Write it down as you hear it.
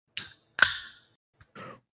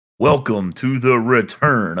Welcome to the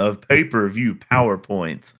return of pay-per-view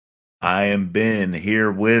PowerPoints. I am Ben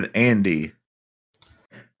here with Andy.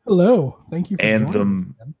 Hello. Thank you for and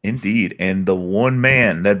joining us. Indeed, and the one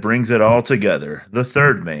man that brings it all together, the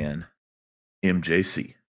third man,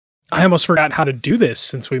 MJC. I almost forgot how to do this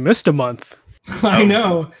since we missed a month. I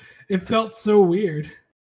know. It felt so weird.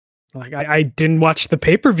 Like I didn't watch the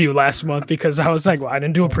pay-per-view last month because I was like, well, I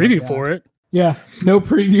didn't do a preview for it. Yeah. No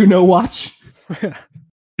preview, no watch.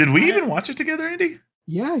 Did we even watch it together, Andy?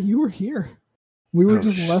 Yeah, you were here. We were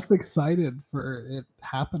just less excited for it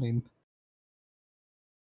happening.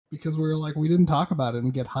 Because we were like, we didn't talk about it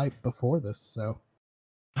and get hyped before this, so.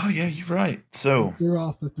 Oh yeah, you're right. So it threw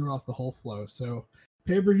off the whole flow. So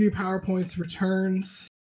pay-per-view PowerPoints returns.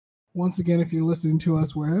 Once again, if you're listening to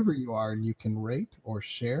us wherever you are and you can rate or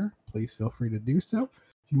share, please feel free to do so.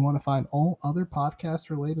 If you want to find all other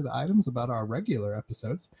podcast-related items about our regular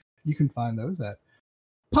episodes, you can find those at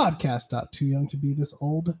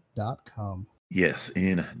podcast.tooyoungtobethisold.com. yes,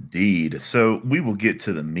 indeed. So we will get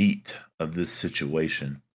to the meat of this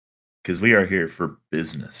situation because we are here for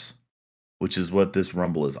business, which is what this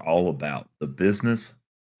Rumble is all about. The business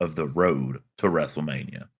of the road to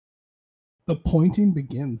WrestleMania. The pointing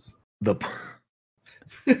begins. The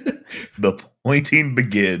pointing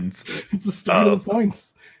begins. It's the start of the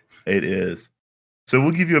points. It is. So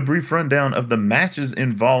we'll give you a brief rundown of the matches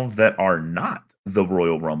involved that are not the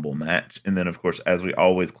Royal Rumble match. And then, of course, as we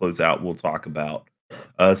always close out, we'll talk about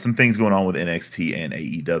some things going on with NXT and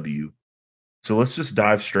AEW. So let's just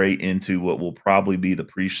dive straight into what will probably be the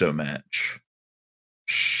pre-show match.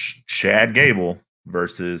 Chad Gable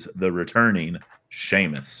versus the returning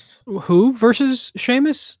Sheamus. Who versus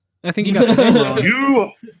Sheamus? I think you got the name wrong.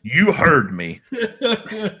 You heard me.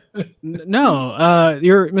 No,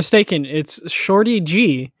 you're mistaken. It's Shorty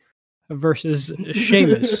G versus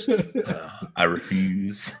Sheamus. I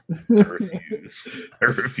refuse. I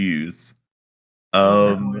refuse.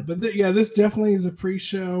 But this definitely is a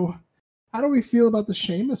pre-show. How do we feel about the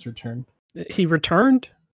Sheamus return? He returned?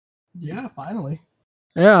 Yeah, finally.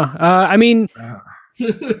 Yeah. I mean,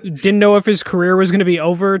 didn't know if his career was going to be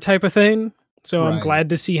over type of thing. So I'm glad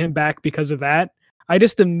to see him back because of that. I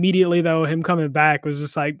just immediately, though, him coming back was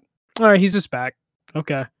just like, all right, he's just back.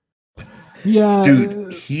 Okay. Yeah.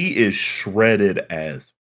 Dude, he is shredded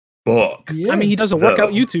as fuck. I mean, he does a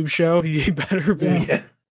workout YouTube show. He better be. Yeah.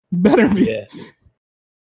 Better be. Yeah.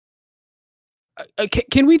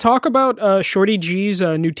 Can we talk about Shorty G's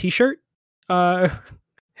new t-shirt? Have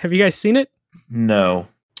you guys seen it? No.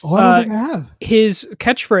 Oh, I don't think I have. His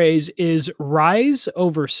catchphrase is rise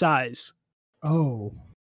over size. Oh.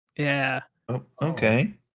 Yeah. Oh,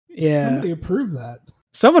 okay. Yeah. Somebody approved that.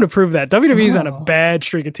 Someone approved that. WWE's on a bad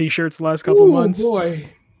streak of t-shirts the last couple months. Oh, boy.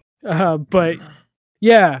 But,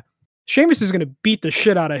 yeah. Sheamus is going to beat the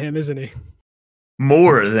shit out of him, isn't he?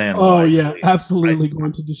 More than likely. Yeah. Absolutely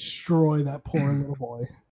going to destroy that poor little boy.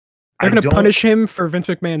 They're going to punish him for Vince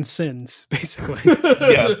McMahon's sins, basically.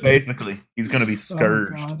 Yeah, basically. He's going to be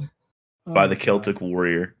scourged by the Celtic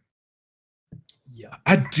Warrior. Yeah.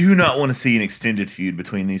 I do not want to see an extended feud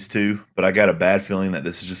between these two, but I got a bad feeling that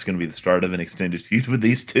this is just going to be the start of an extended feud with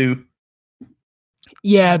these two.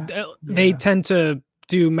 Yeah, they tend to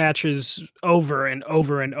do matches over and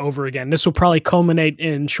over and over again. This will probably culminate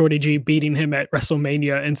in Shorty G beating him at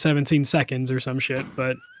WrestleMania in 17 seconds or some shit,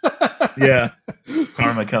 but... Yeah.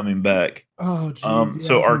 Karma coming back. Oh, geez.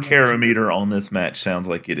 So our Kara meter on this match sounds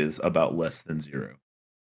like it is about less than 0.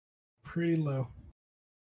 Pretty low.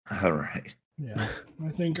 All right. Yeah. I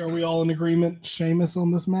think, are we all in agreement? Sheamus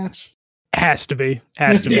on this match? Has to be.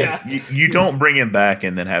 Yes. You don't bring him back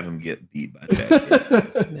and then have him get beat by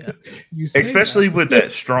Chad. Especially with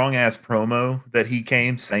that strong ass promo that he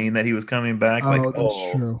came saying that he was coming back.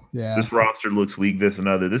 That's true. Yeah. This roster looks weak, this and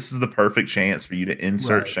other. This is the perfect chance for you to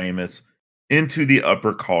insert Sheamus into the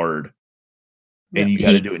upper card. And you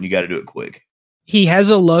got to do it, and you got to do it quick. He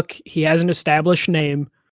has a look. He has an established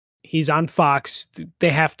name. He's on Fox.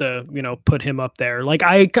 They have to, put him up there. Like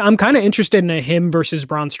I'm kind of interested in a him versus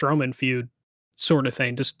Braun Strowman feud sort of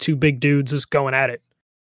thing. Just two big dudes just going at it.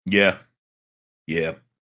 Yeah. Yeah.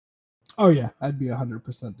 Oh yeah. I'd be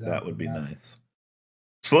 100% down. That would be nice.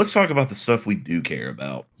 So let's talk about the stuff we do care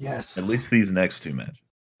about. Yes. At least these next two matches.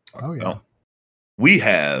 Oh yeah. Well, we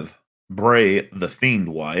have Bray the Fiend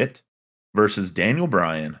Wyatt versus Daniel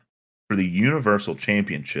Bryan for the Universal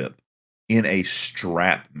Championship in a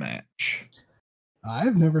strap match.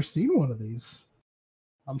 I've never seen one of these.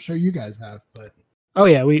 I'm sure you guys have, but oh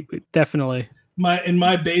yeah, we definitely. My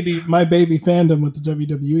baby fandom with the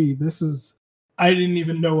WWE. I didn't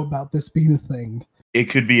even know about this being a thing. it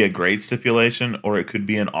could be a great stipulation or it could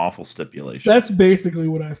be an awful stipulation. That's basically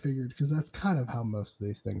what I figured, because that's kind of how most of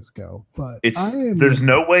these things go. But there's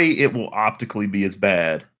no way it will optically be as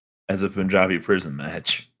bad as a Punjabi prison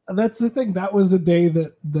match. That's the thing. That was a day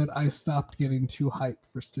that I stopped getting too hyped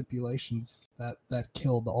for stipulations. That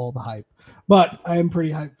killed all the hype. But I am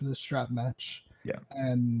pretty hyped for this strap match. Yeah.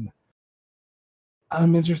 And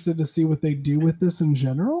I'm interested to see what they do with this in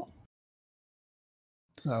general.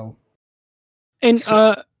 So. And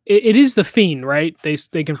it is the Fiend, right?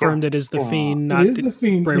 They confirmed it is the Fiend. Not it is the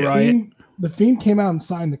Fiend. Bray Wyatt. The Fiend came out and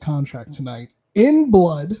signed the contract tonight in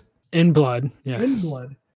blood. In blood, yes. In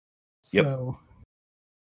blood. So.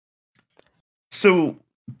 So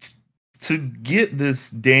to get this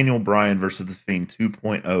Daniel Bryan versus the Fiend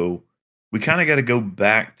 2.0, we kind of got to go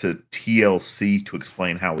back to TLC to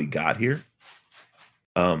explain how we got here.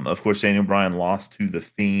 Of course, Daniel Bryan lost to the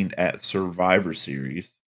Fiend at Survivor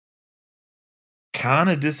Series. Kind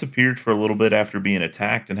of disappeared for a little bit after being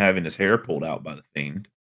attacked and having his hair pulled out by the Fiend.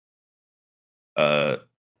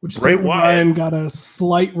 Which Bray Daniel Bryan got a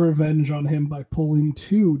slight revenge on him by pulling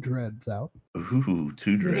 2 dreads out. Ooh,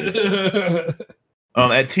 2 dreads.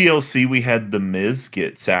 At TLC, we had The Miz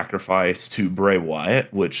get sacrificed to Bray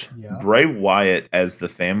Wyatt, which Bray Wyatt as the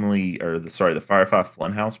Firefly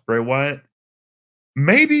Funhouse Bray Wyatt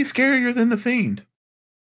may be scarier than the Fiend.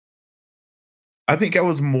 I think I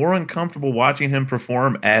was more uncomfortable watching him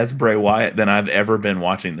perform as Bray Wyatt than I've ever been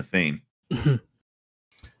watching the Fiend.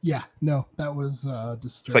 Yeah, no, that was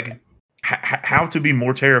disturbing. It's like how to be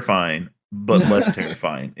more terrifying, but less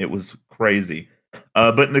terrifying. It was crazy.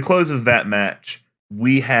 But in the close of that match,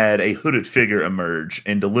 we had a hooded figure emerge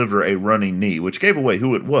and deliver a running knee, which gave away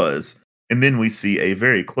who it was. And then we see a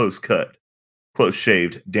very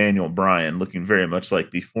close-shaved Daniel Bryan, looking very much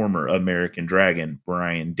like the former American Dragon,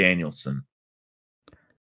 Bryan Danielson.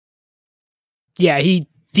 Yeah, he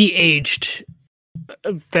de-aged.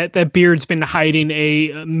 That beard's been hiding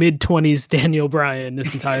a mid-20s Daniel Bryan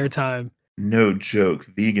this entire time. No joke.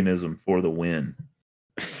 Veganism for the win.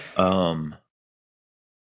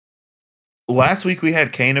 Last week we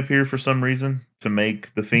had Kane appear for some reason to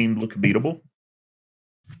make the Fiend look beatable.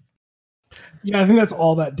 Yeah, I think that's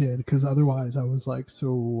all that did, because otherwise I was like,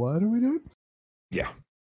 so what are we doing? Yeah.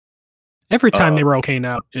 Every time they roll Kane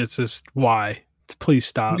out, it's just why? Please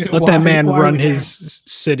stop. Yeah, Let that man run his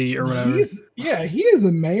city or whatever. He is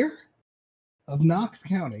a mayor of Knox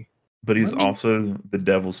County. But he's also the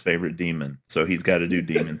devil's favorite demon, so he's got to do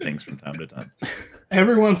demon things from time to time.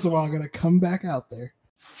 Every once in a while, I'm going to come back out there.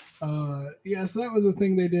 Yes, that was a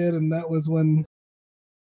thing they did, and that was when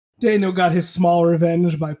Daniel got his small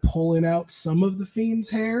revenge by pulling out some of the Fiend's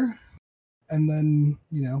hair, and then,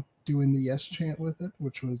 doing the yes chant with it,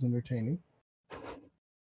 which was entertaining.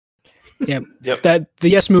 Yep. That the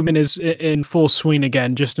yes movement is in full swing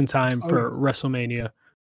again, just in time for WrestleMania.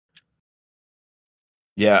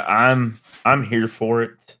 Yeah, I'm here for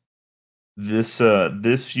it. This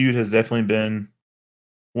feud has definitely been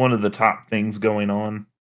one of the top things going on.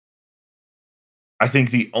 I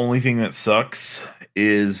think the only thing that sucks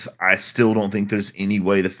is I still don't think there's any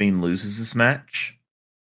way the Fiend loses this match.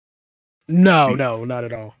 No, not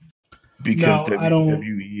at all. Because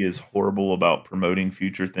WWE is horrible about promoting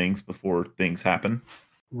future things before things happen.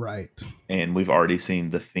 Right. And we've already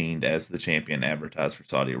seen The Fiend as the champion advertised for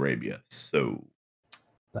Saudi Arabia. So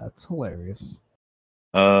that's hilarious.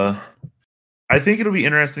 I think it'll be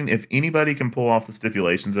interesting if anybody can pull off the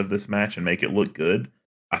stipulations of this match and make it look good.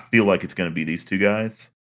 I feel like it's going to be these two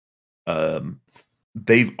guys.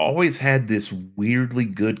 They've always had this weirdly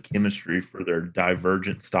good chemistry for their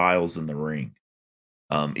divergent styles in the ring.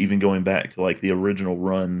 Even going back to like the original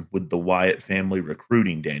run with the Wyatt family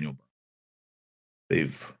recruiting Daniel Bryan.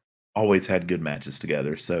 They've always had good matches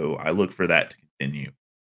together, so I look for that to continue.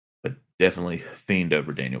 But definitely Fiend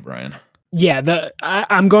over Daniel Bryan. Yeah,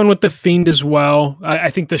 I'm going with the Fiend as well. I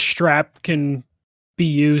think the strap can be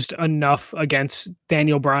used enough against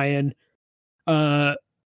Daniel Bryan that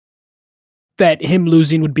him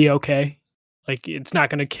losing would be okay. Like, it's not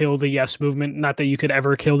going to kill the yes movement. Not that you could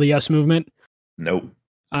ever kill the yes movement. Nope.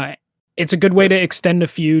 It's a good way to extend a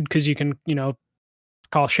feud because you can,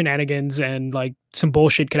 call shenanigans and like some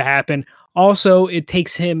bullshit could happen. Also, it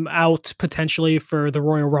takes him out potentially for the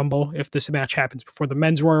Royal Rumble if this match happens before the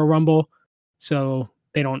men's Royal Rumble. So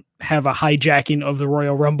they don't have a hijacking of the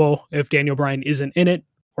Royal Rumble if Daniel Bryan isn't in it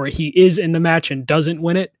or he is in the match and doesn't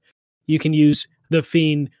win it. You can use the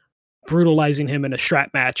Fiend brutalizing him in a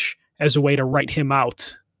strap match as a way to write him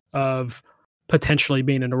out of potentially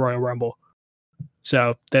being in the Royal Rumble.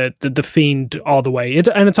 So the Fiend all the way.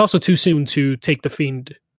 It's also too soon to take the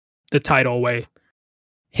Fiend the title away.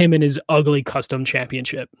 him and his ugly custom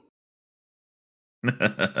championship.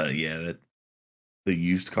 Yeah, the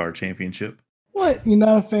used car championship. What? You're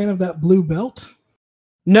not a fan of that blue belt?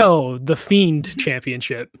 No, the Fiend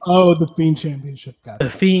championship. Oh, the Fiend championship. Gotcha. The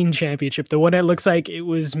Fiend championship. The one that looks like it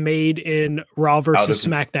was made in Raw versus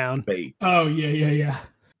SmackDown. Oh, yeah.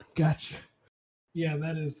 Gotcha. Yeah,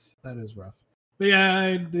 that is rough. But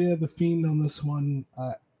yeah, the Fiend on this one,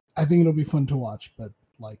 I think it'll be fun to watch, but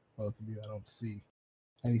like both of you, I don't see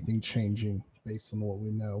anything changing based on what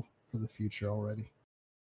we know for the future already.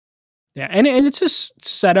 Yeah, and it's just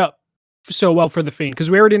set up so well for the Fiend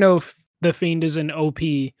because we already know the Fiend is an OP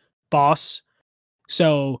boss,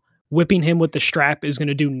 so whipping him with the strap is going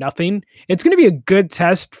to do nothing. It's going to be a good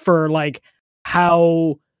test for like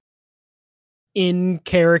how in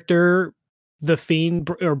character the Fiend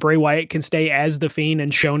or Bray Wyatt can stay as the Fiend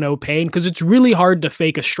and show no pain, because it's really hard to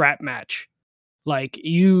fake a strap match. Like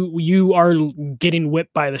you are getting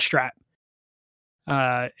whipped by the strap.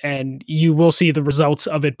 And you will see the results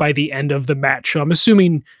of it by the end of the match. So I'm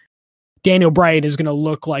assuming Daniel Bryan is going to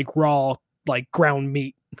look like raw, like ground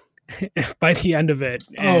meat by the end of it.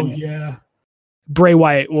 And yeah. Bray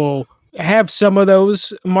Wyatt will have some of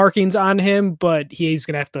those markings on him, but he's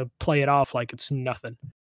going to have to play it off like it's nothing.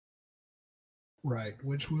 Right,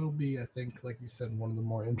 which will be, I think, like you said, one of the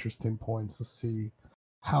more interesting points to see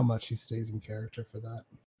how much he stays in character for that.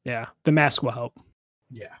 Yeah, the mask will help.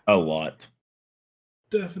 Yeah. A lot.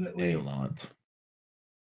 Definitely. A lot.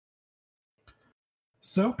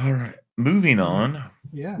 So, all right, moving on.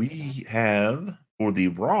 Yeah. We have for the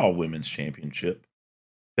Raw Women's Championship,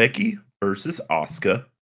 Becky versus Asuka.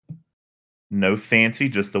 No fancy,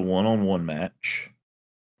 just a one-on-one match.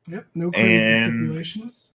 Yep, no crazy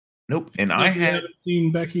stipulations. Nope. And I haven't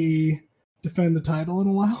seen Becky defend the title in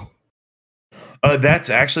a while. That's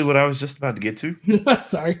actually what I was just about to get to.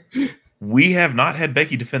 Sorry. We have not had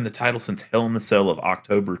Becky defend the title since Hell in the Cell of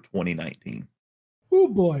October 2019. Oh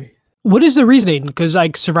boy. What is the reasoning? Because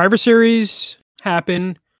like Survivor Series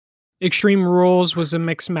happened, Extreme Rules was a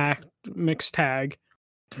mixed tag.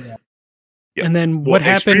 Yeah. Yep. And then what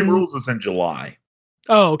happened? Extreme Rules was in July.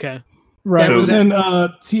 Oh, okay. Right. So, and then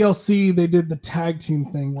TLC, they did the tag team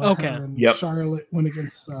thing where Okay. her and Charlotte went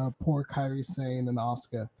against poor Kairi Sane and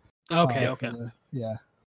Asuka. Okay. Yeah.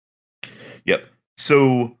 Yep.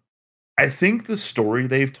 So I think the story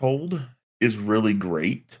they've told is really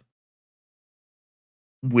great,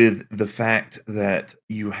 with the fact that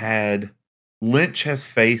you had Lynch has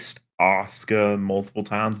faced Asuka multiple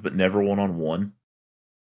times, but never one-on-one.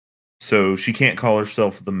 So she can't call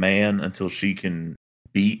herself the man until she can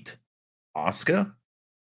beat Asuka.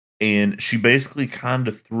 And she basically kind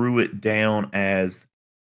of threw it down as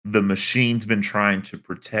the machine's been trying to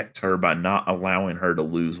protect her by not allowing her to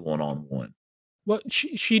lose one-on-one. Well,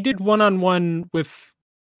 she did one-on-one with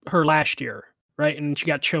her last year, right? And she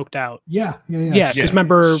got choked out. Yeah. Yeah, because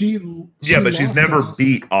remember... but she's never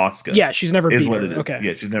beat Asuka. Yeah, she's never beat her. It is. Okay.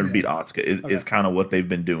 Yeah, she's never beat Asuka. Is kind of what they've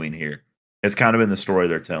been doing here. It's kind of been the story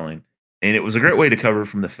they're telling. And it was a great way to cover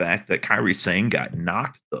from the fact that Kairi Sane got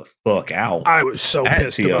knocked the fuck out. I was so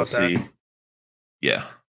pissed about that. Yeah.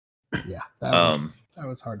 Yeah, that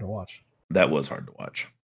was hard to watch. That was hard to watch.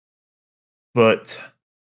 But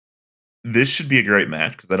this should be a great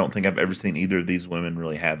match because I don't think I've ever seen either of these women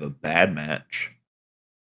really have a bad match.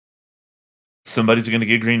 Somebody's going to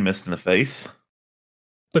get green mist in the face.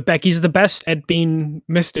 But Becky's the best at being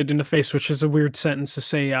misted in the face, which is a weird sentence to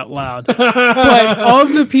say out loud. But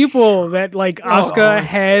of the people that like Asuka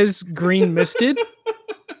has green misted,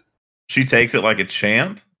 she takes it like a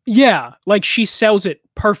champ. Yeah, like she sells it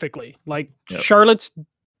perfectly. Like Charlotte's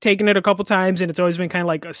taken it a couple times, and it's always been kind of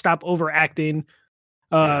like a stop overacting.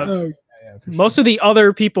 Most of the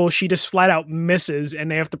other people, she just flat out misses, and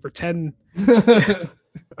they have to pretend.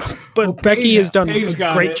 But Becky has done a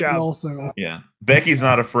great job. Also. Yeah, Becky's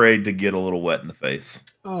not afraid to get a little wet in the face.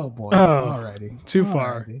 Oh boy! Alrighty, too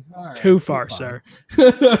far, too far, sir.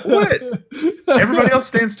 What? Everybody else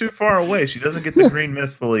stands too far away. She doesn't get the green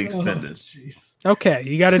mist fully extended. Okay,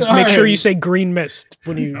 you got to make sure you say green mist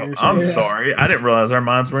when you. I'm sorry, I didn't realize our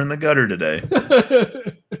minds were in the gutter today.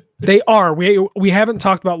 They are. We haven't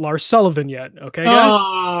talked about Lars Sullivan yet. Okay,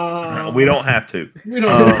 guys. No, we don't have to. We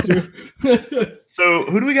don't have to. So,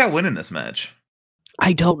 who do we got winning this match?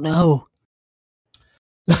 I don't know.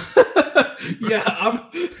 Yeah,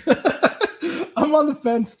 I'm on the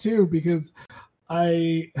fence too because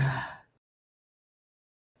I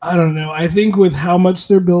don't know. I think with how much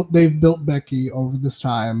they've built Becky over this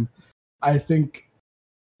time, I think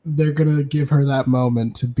they're gonna give her that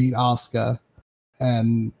moment to beat Asuka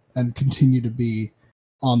and continue to be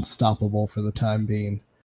unstoppable for the time being.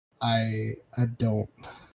 I don't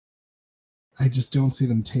I just don't see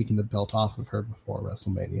them taking the belt off of her before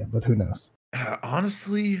WrestleMania, but who knows?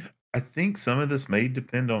 Honestly, I think some of this may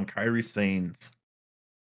depend on Kairi Sane's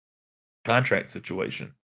contract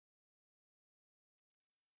situation.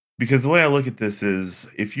 Because the way I look at this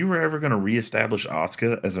is, if you were ever going to reestablish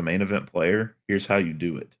Asuka as a main event player, here's how you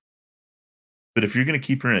do it. But if you're going to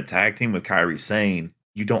keep her in a tag team with Kairi Sane,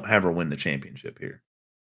 you don't have her win the championship here.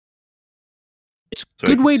 It's a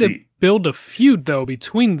good way to build a feud, though,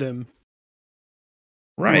 between them.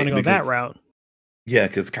 Right. You want to go that route. Yeah,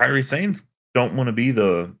 because Kairi Sane's don't want to be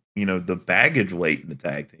the baggage weight in the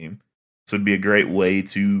tag team. So it'd be a great way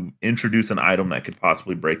to introduce an item that could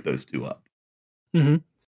possibly break those two up. Mm-hmm.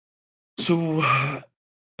 So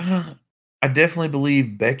I definitely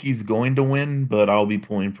believe Becky's going to win, but I'll be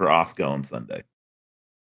pulling for Asuka on Sunday.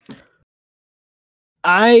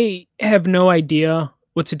 I have no idea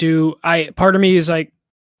what to do. Part of me is like,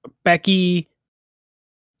 Becky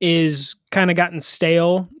is kind of gotten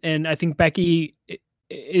stale, and I think Becky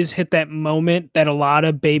is hit that moment that a lot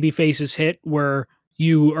of baby faces hit, where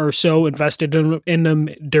you are so invested in them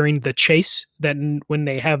during the chase that when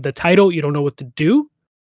they have the title, you don't know what to do.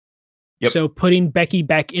 Yep. So putting Becky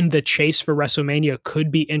back in the chase for WrestleMania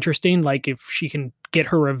could be interesting. Like if she can get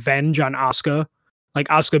her revenge on Asuka, like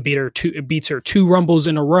Asuka beats her 2 Rumbles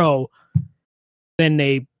in a row, then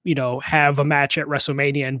they, have a match at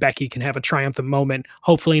WrestleMania and Becky can have a triumphant moment.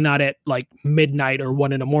 Hopefully not at like midnight or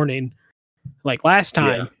 1 a.m. like last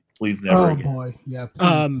time. Yeah, please never again. Oh boy, yeah.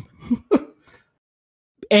 Please.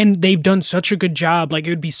 And they've done such a good job. Like it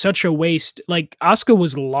would be such a waste. Like Asuka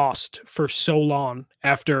was lost for so long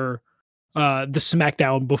after the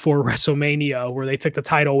SmackDown before WrestleMania, where they took the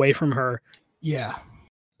title away from her. Yeah.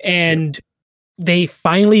 And they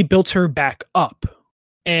finally built her back up.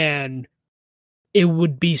 And it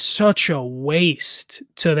would be such a waste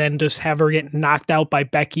to then just have her get knocked out by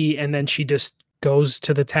Becky, and then she just goes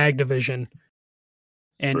to the tag division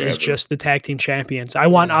and is just the tag team champions. I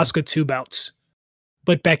want Asuka 2 belts,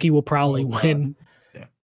 but Becky will probably win.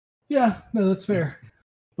 Yeah, no, that's fair.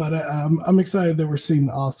 But I'm excited that we're seeing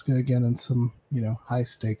Asuka again in some, high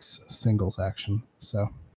stakes singles action. So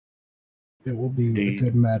it will be a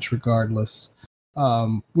good match regardless.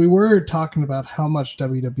 We were talking about how much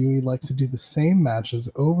WWE likes to do the same matches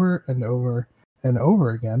over and over and over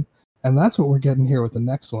again. And that's what we're getting here with the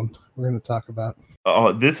next one we're going to talk about.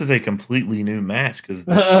 Oh, this is a completely new match because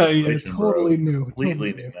totally new.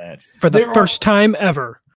 Completely new match. For the first time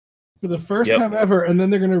ever. For the first time ever. And then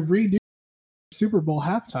they're going to redo Super Bowl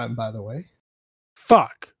halftime, by the way.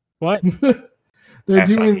 Fuck. What? They're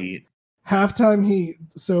doing halftime heat.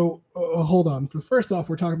 So hold on. First off,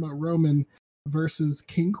 we're talking about Roman versus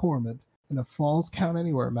King Corbin in a Falls Count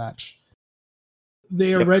Anywhere match.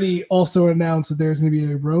 They already also announced that there's going to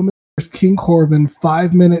be a Roman versus King Corbin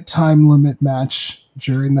 5-minute time limit match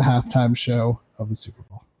during the halftime show of the Super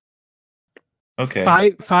Bowl. Okay.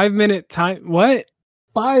 5-minute time. What?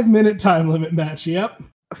 5-minute time limit match. Yep.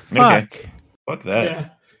 Fuck. Okay. Fuck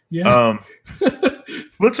that. Yeah.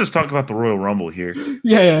 Let's just talk about the Royal Rumble here.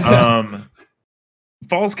 Yeah.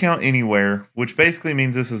 Falls Count Anywhere, which basically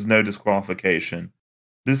means this is no disqualification.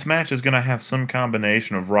 This match is going to have some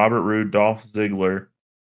combination of Robert Roode, Dolph Ziggler,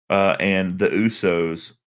 and the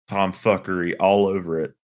Usos, Tom Fuckery, all over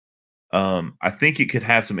it. I think it could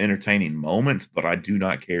have some entertaining moments, but I do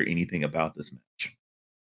not care anything about this match.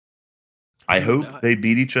 I hope they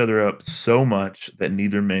beat each other up so much that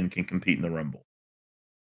neither men can compete in the Rumble.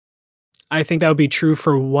 I think that would be true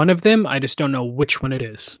for one of them. I just don't know which one it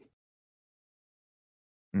is.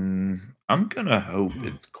 I'm going to hope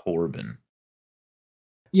it's Corbin.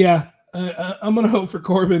 Yeah, I'm going to hope for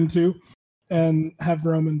Corbin too, and have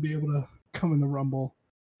Roman be able to come in the Rumble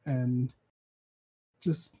and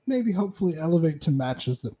just maybe hopefully elevate to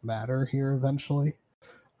matches that matter here eventually.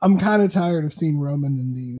 I'm kind of tired of seeing Roman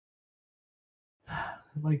in these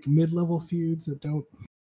like mid-level feuds that don't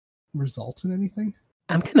result in anything.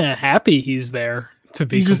 I'm kind of happy he's there, to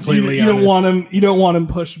be completely honest. honest. You don't want him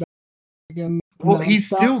pushed back again. Well, he's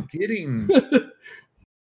still getting...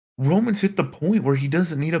 Roman's hit the point where he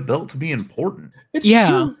doesn't need a belt to be important. It's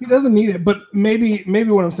true. He doesn't need it, but maybe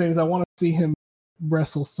what I'm saying is I want to see him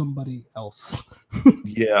wrestle somebody else.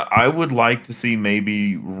 Yeah, I would like to see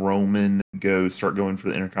maybe Roman start going for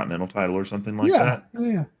the Intercontinental title or something like that.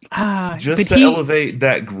 Yeah. Just to elevate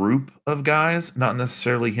that group of guys, not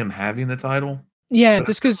necessarily him having the title. Yeah,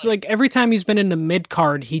 just because like every time he's been in the mid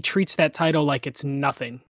card, he treats that title like it's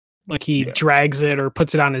nothing. Like he drags it or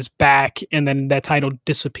puts it on his back, and then that title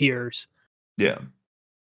disappears. Yeah,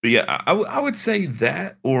 but yeah, I would say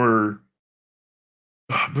that, or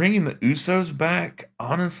bringing the Usos back.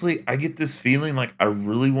 Honestly, I get this feeling like I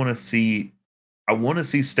really want to see I want to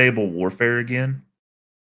see stable warfare again.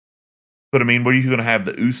 But I mean, where are you going to have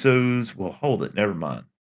the Usos? Well, hold it. Never mind.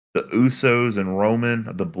 The Usos and Roman,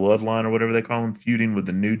 the Bloodline or whatever they call them, feuding with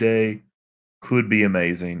the New Day could be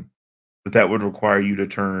amazing. But that would require you to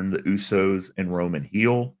turn the Usos and Roman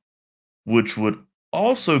heel, which would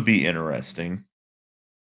also be interesting.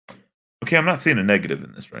 Okay, I'm not seeing a negative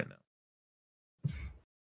in this right now.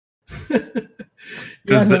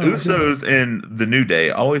 Because the Usos and the New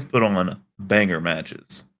Day always put on banger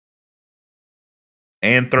matches.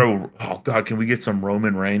 And oh God, can we get some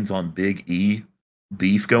Roman Reigns on Big E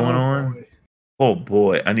beef going on? Boy. Oh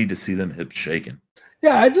boy, I need to see them hips shaking.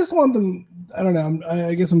 Yeah, I just want them. I don't know.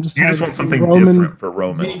 I guess I'm just. You just want something different for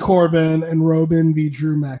Roman v Corbin and Roman v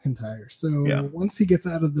Drew McIntyre. So yeah. Once he gets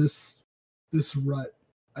out of this rut,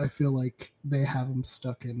 I feel like they have him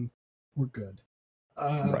stuck in. We're good.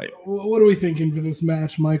 Right. What are we thinking for this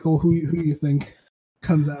match, Michael? Who do you think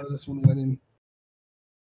comes out of this one winning?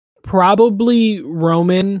 Probably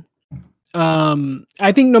Roman.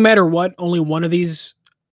 I think no matter what, only one of these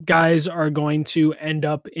guys are going to end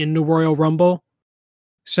up in the Royal Rumble.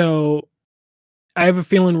 So I have a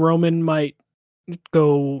feeling Roman might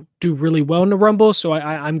go do really well in the Rumble. So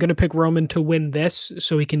I'm going to pick Roman to win this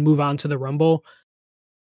so he can move on to the Rumble.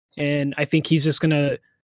 And I think he's just going to,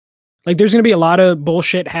 like, there's going to be a lot of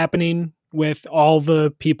bullshit happening with all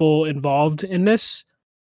the people involved in this.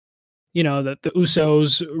 You know, the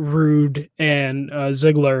Usos, Rude, and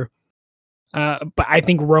Ziggler. But I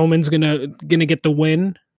think Roman's gonna get the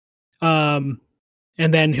win. And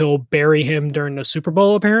then he'll bury him during the Super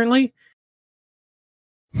Bowl, apparently.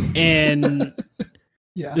 And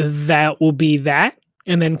yeah, that will be that.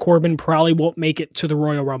 And then Corbin probably won't make it to the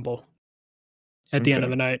Royal Rumble at the end of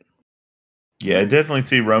the night. Yeah, I definitely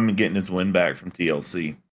see Roman getting his win back from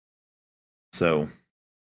TLC. So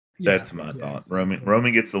that's my thought. Exactly.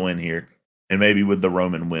 Roman gets the win here. And maybe with the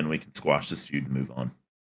Roman win, we can squash this feud and move on.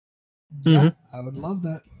 Yeah, I would love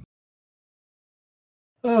that.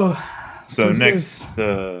 Oh, so next,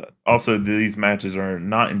 also these matches are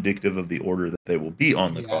not indicative of the order that they will be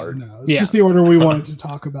on the card. No, it's just the order we wanted to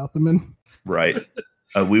talk about them in. Right.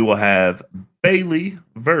 We will have Bayley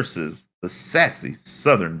versus the sassy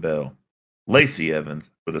Southern Belle, Lacey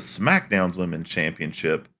Evans, for the SmackDown's Women's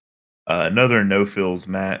Championship. Another no-fills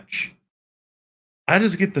match. I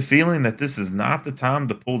just get the feeling that this is not the time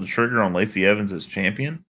to pull the trigger on Lacey Evans as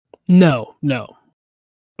champion. No.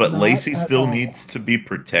 But Lacey still needs to be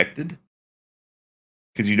protected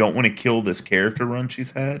because you don't want to kill this character run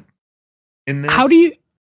she's had in this. How do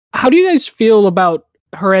you guys feel about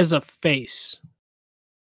her as a face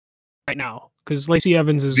right now? Because Lacey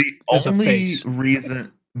Evans is a face.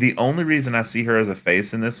 The only reason I see her as a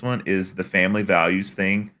face in this one is the family values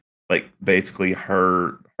thing. Like basically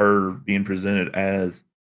her being presented as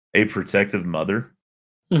a protective mother.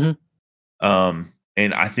 Mm-hmm.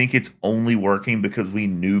 And I think it's only working because we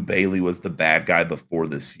knew Bayley was the bad guy before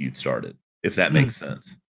this feud started, if that makes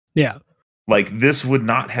sense. Yeah. Like this would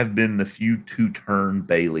not have been the feud to turn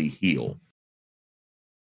Bayley heel.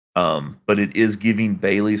 But it is giving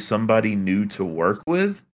Bayley somebody new to work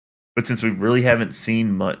with. But since we really haven't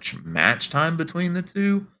seen much match time between the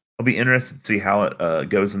two, I'll be interested to see how it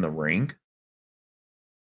goes in the ring.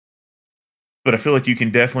 But I feel like you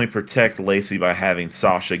can definitely protect Lacey by having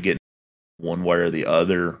Sasha get one way or the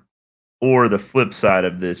other. Or the flip side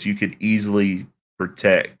of this, you could easily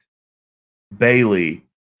protect Bayley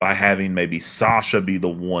by having maybe Sasha be the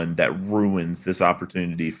one that ruins this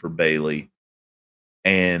opportunity for Bayley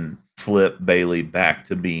and flip Bayley back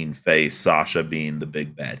to being face, Sasha being the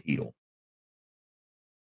big bad heel.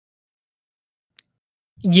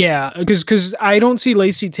 Yeah, because I don't see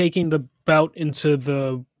Lacey taking the bout into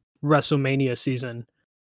the WrestleMania season.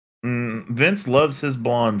 Vince loves his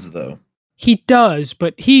blondes, though. He does,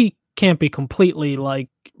 but he can't be completely like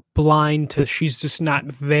blind to she's just not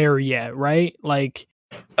there yet, right? Like,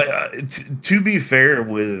 to be fair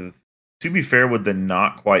with the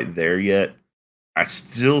not quite there yet, I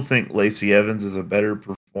still think Lacey Evans is a better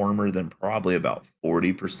performer than probably about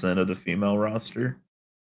 40% of the female roster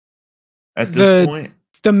at this point.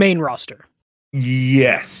 The main roster.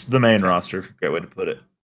 Yes, the main roster. Great way to put it.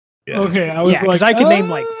 Yeah. Okay, I was like, I could name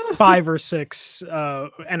like 5 or 6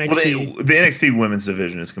 NXT. Well, the NXT women's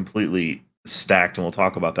division is completely stacked, and we'll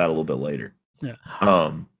talk about that a little bit later. Yeah.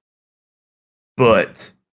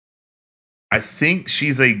 But I think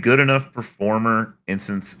she's a good enough performer, and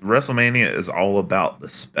since WrestleMania is all about the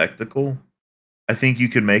spectacle, I think you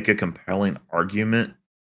could make a compelling argument.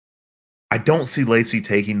 I don't see Lacey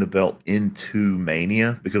taking the belt into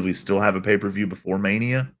Mania because we still have a pay-per-view before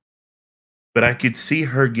Mania. But I could see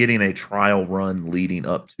her getting a trial run leading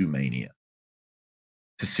up to Mania.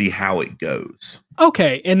 to see how it goes.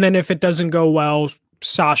 Okay, and then if it doesn't go well,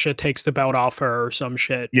 Sasha takes the belt off her or some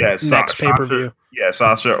shit. Yeah, next pay-per-view. Yeah,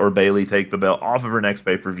 Sasha or Bailey take the belt off of her next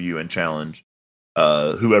pay-per-view and challenge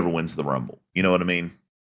whoever wins the Rumble. You know what I mean?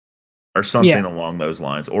 Or something along those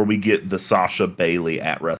lines. Or we get the Sasha Bailey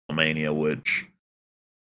at WrestleMania, which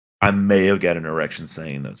I may have got an erection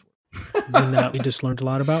saying those words. We just learned a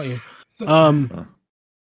lot about you. So,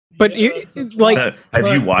 But it's like, have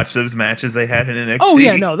you watched those matches they had in NXT? oh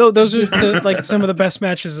yeah, no, those are like some of the best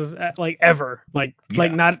matches of like ever. Like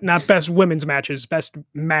not best women's matches, best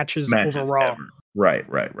matches overall. Ever.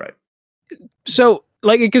 Right. So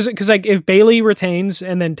like because like if Bailey retains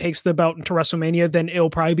and then takes the belt into WrestleMania, then it'll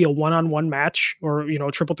probably be a one-on-one match or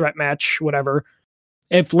a triple threat match, whatever.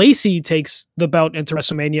 If Lacey takes the belt into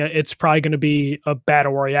WrestleMania, it's probably going to be a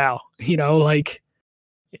battle royale. Like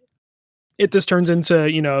it just turns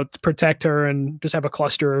into to protect her and just have a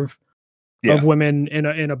cluster of women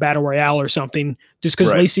in a battle royale or something. Just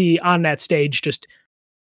because Lacey on that stage just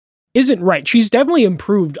isn't right. She's definitely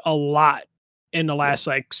improved a lot in the last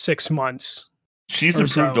like 6 months. She's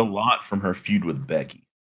improved a lot from her feud with Becky.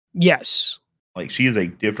 Yes. Like she is a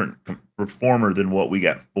different performer than what we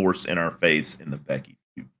got forced in our face in the Becky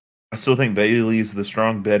feud. I still think Bailey's the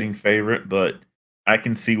strong betting favorite, but I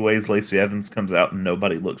can see ways Lacey Evans comes out and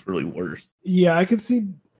nobody looks really worse. Yeah, I can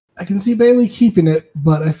see Bailey keeping it,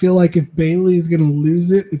 but I feel like if Bailey is going to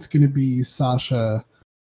lose it, it's going to be Sasha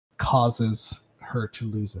causes her to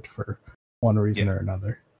lose it for one reason or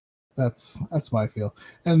another. That's my feel.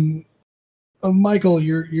 And Michael,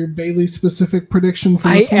 your Bailey specific prediction for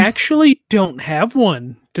this one? Actually don't have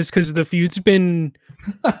one, just because the feud's been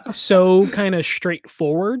so kind of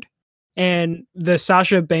straightforward, and the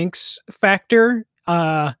Sasha Banks factor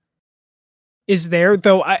is there.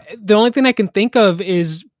 Though the only thing I can think of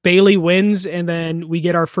is Bailey wins, and then we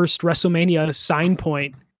get our first WrestleMania sign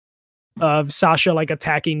point of Sasha like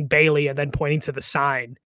attacking Bailey and then pointing to the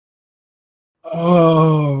sign.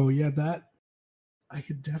 Oh yeah, that I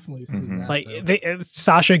could definitely see that. Like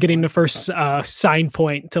Sasha getting the first sign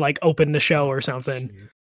point to like open the show or something.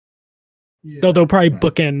 Yeah, though they'll probably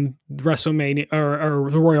bookend WrestleMania or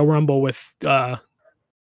the Royal Rumble with the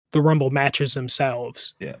Rumble matches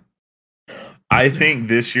themselves. Yeah. I think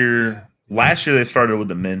this year, last year they started with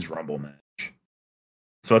the men's Rumble match.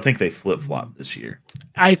 So I think they flip-flopped this year.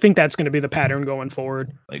 I think that's going to be the pattern going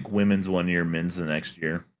forward. Like women's one year, men's the next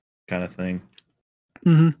year kind of thing.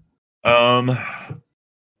 Mm-hmm.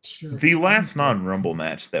 Sure. The last non-Rumble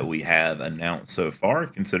match that we have announced so far,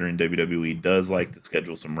 considering WWE does like to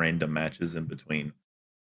schedule some random matches in between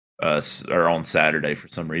us or on Saturday for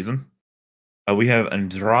some reason. We have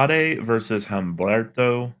Andrade versus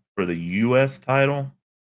Humberto for the U.S. title,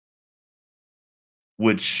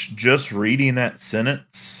 which just reading that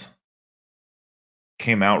sentence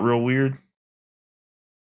came out real weird.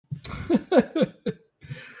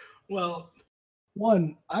 Well,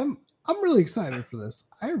 one, I'm really excited for this.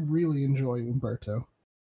 I really enjoy Humberto.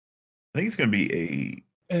 I think it's going to be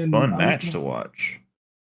a fun match to watch.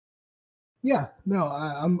 Yeah, no,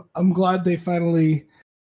 I'm glad they finally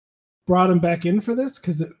brought him back in for this,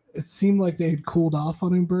 because it seemed like they had cooled off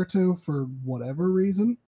on Humberto for whatever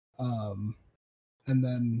reason. And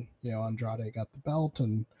then, Andrade got the belt,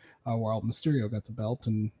 and Mysterio got the belt,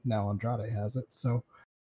 and now Andrade has it. So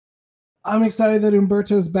I'm excited that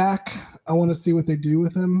Humberto's back. I want to see what they do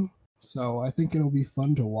with him. So I think it'll be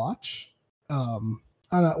fun to watch. I don't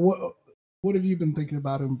know. What have you been thinking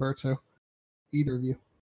about Humberto? Either of you?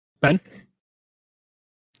 Ben?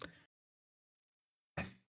 I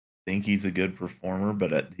think he's a good performer,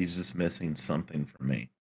 but he's just missing something for me.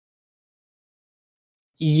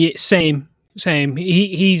 Yeah, same.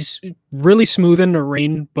 He's really smooth in the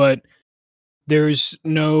ring, but there's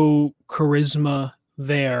no charisma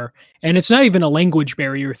there. And it's not even a language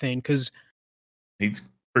barrier thing, because he's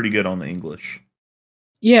pretty good on the English.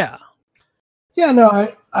 Yeah. Yeah, no,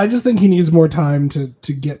 I just think he needs more time to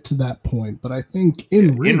get to that point. But I think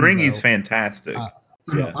in ring he's fantastic.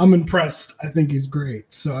 I'm impressed. I think he's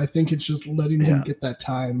great. So I think it's just letting him get that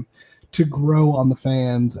time to grow on the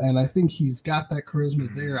fans. And I think he's got that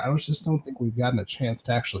charisma there. I just don't think we've gotten a chance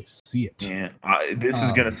to actually see it. Yeah, this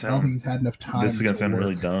is going to sound... I don't think he's had enough time. This is going to sound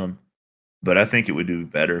really dumb. But I think it would do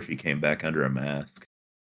better if he came back under a mask.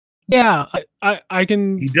 Yeah, I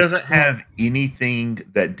can... He doesn't have anything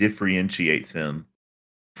that differentiates him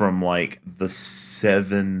from, like, the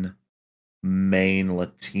 7 main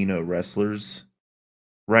Latino wrestlers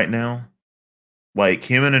right now. Like,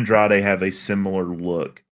 him and Andrade have a similar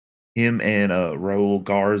look. Him and Raul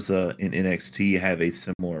Garza in NXT have a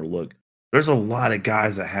similar look. There's a lot of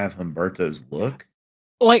guys that have Humberto's look.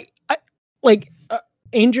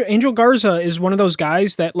 Angel Garza is one of those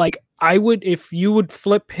guys that like I would if you would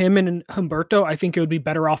flip him and Humberto, I think it would be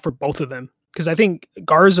better off for both of them because I think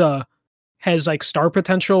Garza has like star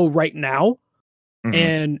potential right now,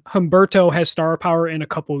 and Humberto has star power in a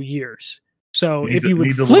couple years. So if you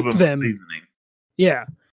would flip them, yeah,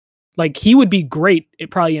 like he would be great.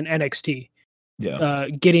 Probably in NXT. Yeah,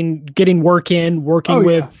 getting working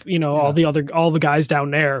with all the guys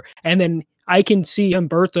down there, and then I can see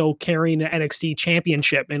Humberto carrying an NXT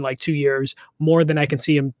championship in like 2 years more than I can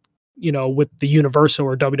see him, with the Universal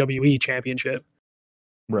or WWE championship.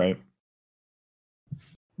 Right.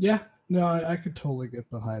 Yeah, no, I could totally get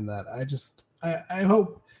behind that. I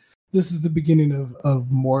hope this is the beginning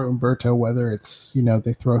of more Humberto, whether it's,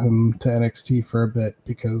 they throw him to NXT for a bit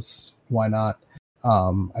because why not?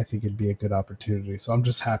 I think it'd be a good opportunity. So I'm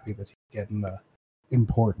just happy that he's getting an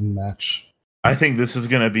important match. I think this is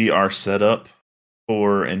going to be our setup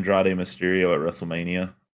for Andrade Mysterio at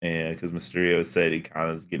WrestleMania. And because Mysterio said he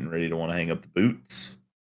kind of is getting ready to want to hang up the boots.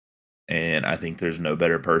 And I think there's no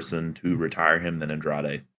better person to retire him than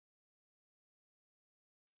Andrade.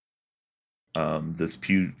 This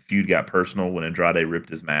feud got personal when Andrade ripped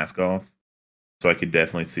his mask off. So I could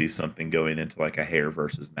definitely see something going into like a hair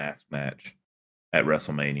versus mask match at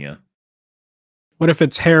WrestleMania. What if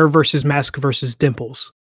it's hair versus mask versus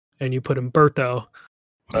dimples? And you put Humberto.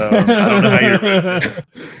 I don't know how you're.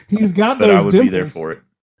 He's got but those I would dimples. be there for it.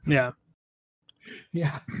 Yeah.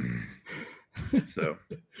 Yeah. So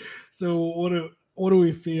what do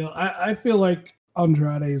we feel? I feel like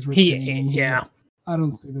Andrade is retaining. Yeah. I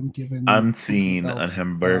don't see them giving. I'm seeing a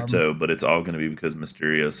Humberto, but it's all going to be because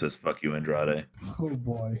Mysterio says "fuck you, Andrade." Oh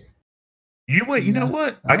boy. You wait. You know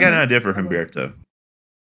what? I got an idea for Humberto.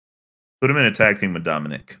 Put him in a tag team with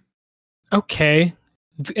Dominic. Okay.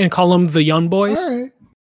 And call them the Young Boys.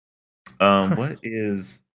 All right. What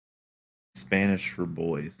is Spanish for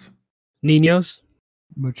boys? Niños.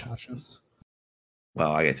 Muchachos.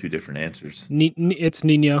 Wow, I got two different answers. It's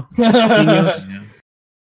Niño. Niños.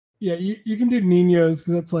 Yeah, you can do Niños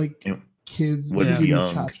because that's like kids. What is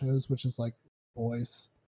young? Muchachos, which is like boys.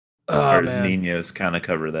 Or does Niños kind of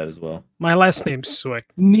cover that as well? My last name's Swick.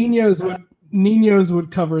 Niños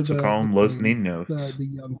would cover so the. Call them Los Niños. The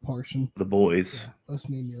young portion. The boys. Yeah, Los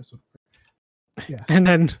Niños. Yeah. And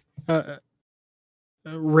then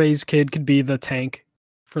Ray's kid could be the tank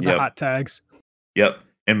for the hot tags. Yep.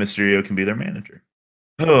 And Mysterio can be their manager.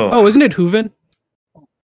 Oh, isn't it Hooven?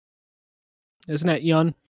 Isn't that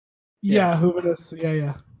Yun? Yeah, Hooven.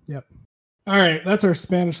 Yeah. Yep. All right, that's our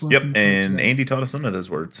Spanish lesson. Yep, and Andy taught us none of those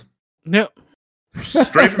words. Yep.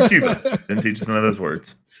 Straight from Cuba. Didn't teach us none of those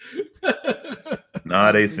words.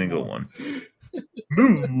 Not a single one.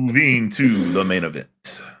 Moving to the main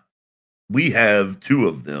event. We have two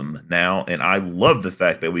of them now, and I love the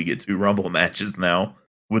fact that we get two Rumble matches now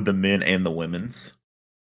with the men and the women's.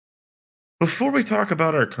 Before we talk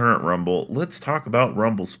about our current Rumble, let's talk about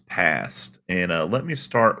Rumble's past. And let me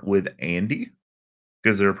start with Andy,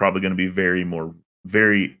 because they're probably going to be very,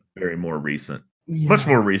 very more recent. Yeah. Much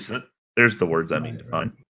more recent. There's the words I mean to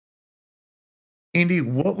find. Andy,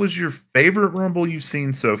 what was your favorite Rumble you've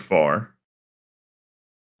seen so far?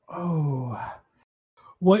 Oh,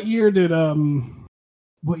 what year did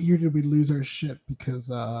we lose our shit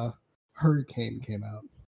because Hurricane came out?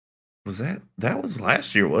 Was that was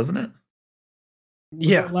last year, wasn't it?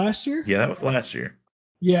 Yeah, last year. Yeah, that was last year.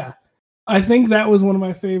 Yeah, I think that was one of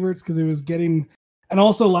my favorites because it was getting, and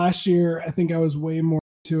also last year I think I was way more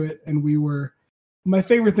into it, and we were. My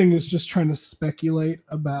favorite thing is just trying to speculate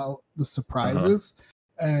about the surprises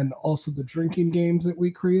and also the drinking games that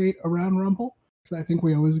we create around Rumble. Because I think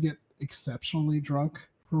we always get exceptionally drunk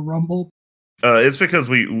for Rumble. It's because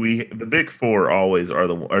we the big four always are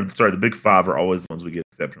the big five are always the ones we get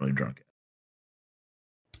exceptionally drunk at.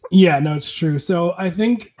 Yeah, no, it's true. So I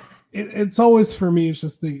think it's always for me. It's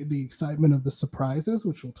just the excitement of the surprises,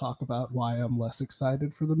 which we'll talk about why I'm less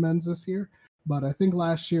excited for the men's this year. But I think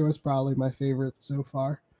last year was probably my favorite so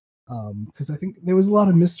far because I think there was a lot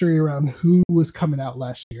of mystery around who was coming out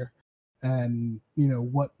last year and,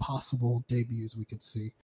 what possible debuts we could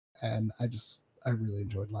see. And I really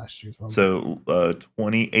enjoyed last year's Rumble. So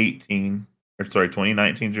 2019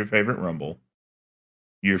 is your favorite Rumble.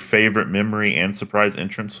 Your favorite memory and surprise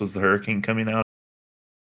entrance was the Hurricane coming out?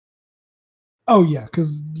 Oh, yeah,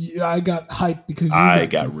 because I got hyped because I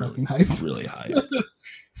got so fucking hyped. Really hyped.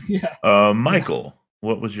 Yeah. Michael,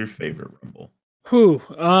 what was your favorite Rumble?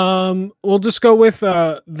 We'll just go with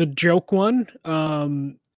the joke one.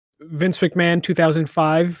 Vince McMahon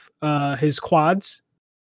 2005, his quads.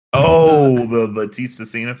 Oh, the Batista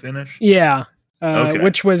Cena finish? Yeah. Okay.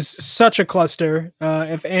 Which was such a cluster.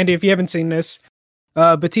 If you haven't seen this,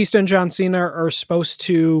 Batista and John Cena are supposed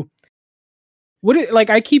to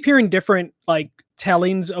I keep hearing different like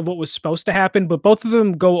tellings of what was supposed to happen, but both of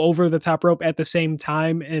them go over the top rope at the same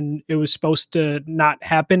time, and it was supposed to not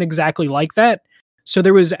happen exactly like that. So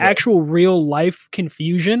there was actual real life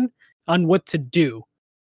confusion on what to do.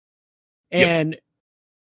 And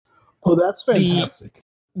that's fantastic.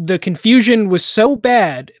 The confusion was so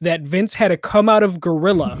bad that Vince had to come out of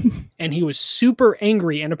Gorilla and he was super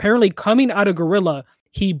angry. And apparently coming out of Gorilla,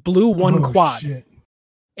 he blew one quad. Shit.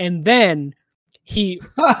 And then he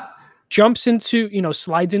jumps into,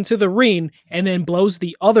 slides into the ring and then blows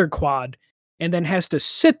the other quad and then has to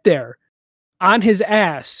sit there on his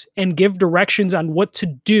ass and give directions on what to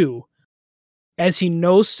do as he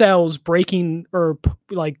no sells breaking or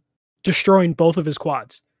like destroying both of his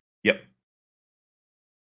quads. Yep.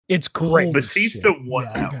 It's great. Batista won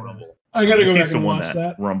that Rumble. I gotta go back and watch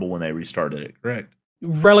that Rumble when they restarted it, correct?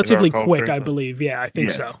 Relatively quick, I believe. Yeah, I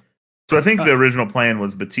think so. So I think the original plan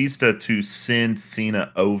was Batista to send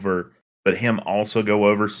Cena over, but him also go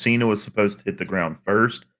over. Cena was supposed to hit the ground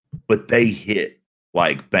first, but they hit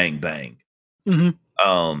like bang bang.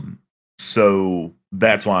 Mm-hmm. So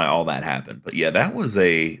that's why all that happened. But yeah, that was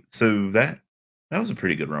a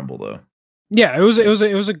pretty good Rumble though. Yeah, it was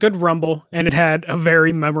a good Rumble, and it had a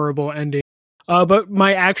very memorable ending. But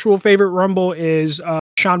my actual favorite Rumble is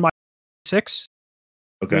Shawn Michaels 6.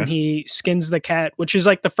 Okay. When he skins the cat, which is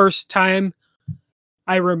like the first time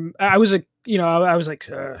I was like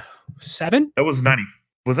 7. That was 90.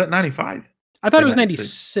 Was that 95? I thought it was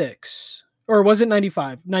 96. Or was it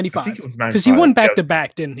 95? 95. I think it was 95. Because he won back to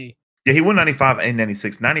back, didn't he? Yeah, he won 95 and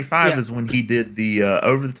 96. 95 is when he did the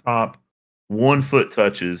over the top 1 foot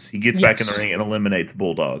touches. He gets back in the ring and eliminates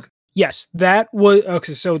Bulldog. Yes, that was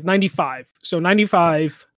okay. So 95. So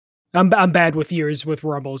 95. I'm bad with years with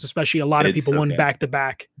Rumbles, especially a lot of people won back to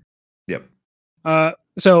back. Yep.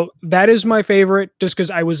 So that is my favorite, just because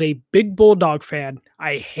I was a big Bulldog fan.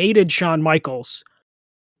 I hated Shawn Michaels.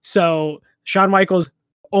 So Shawn Michaels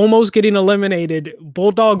almost getting eliminated,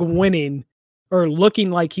 Bulldog winning or looking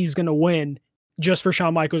like he's going to win, just for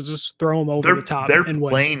Shawn Michaels to just throw him over the top. They're and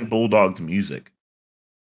playing win. Bulldog's music.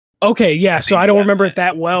 Okay, yeah. So I don't remember it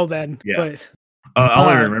that well then. Yeah. But I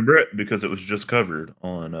only remember it because it was just covered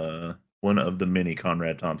on one of the many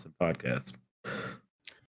Conrad Thompson podcasts.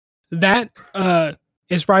 That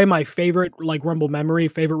is probably my favorite like Rumble memory,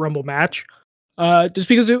 favorite Rumble match. Just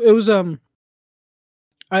because it was since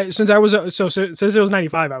it was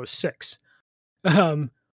 95, I was 6. So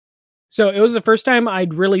it was the first time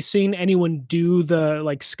I'd really seen anyone do the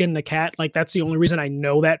like skin the cat. Like that's the only reason I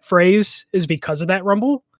know that phrase is because of that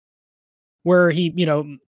Rumble, where he,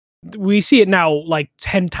 we see it now like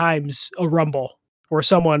 10 times a Rumble where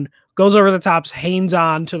someone goes over the tops, hangs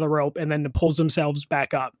on to the rope, and then pulls themselves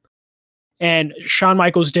back up. And Shawn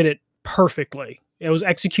Michaels did it perfectly. It was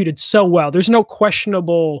executed so well. There's no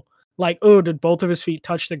questionable, like, oh, did both of his feet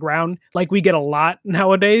touch the ground? Like we get a lot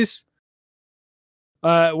nowadays,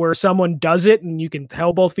 where someone does it and you can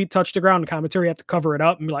tell both feet touch the ground. The commentary have to cover it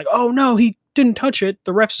up and be like, oh, no, he didn't touch it.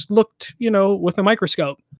 The refs looked, with a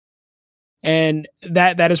microscope. And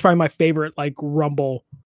that is probably my favorite like Rumble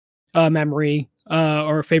memory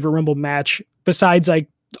or favorite Rumble match, besides like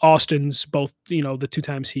Austin's both, the 2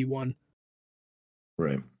 times he won.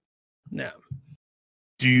 Right. Yeah.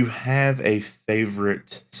 Do you have a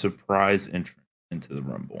favorite surprise entrant into the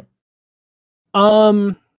Rumble?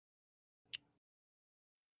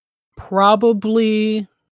 Probably.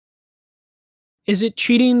 Is it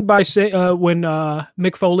cheating by when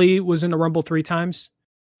Mick Foley was in the Rumble 3 times?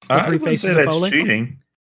 I wouldn't say that's cheating.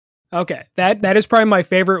 Okay, that is probably my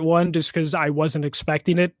favorite one, just because I wasn't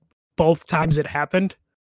expecting it both times it happened.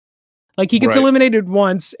 Like he gets eliminated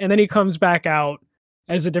once, and then he comes back out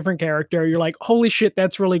as a different character. You're like, holy shit,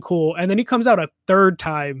 that's really cool. And then he comes out a 3rd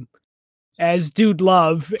time as Dude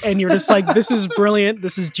Love, and you're just like, this is brilliant.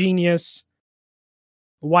 This is genius.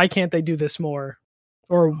 Why can't they do this more?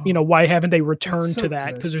 Or, why haven't they returned to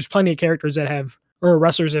that? Because there's plenty of characters that have, or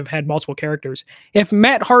wrestlers have had multiple characters. If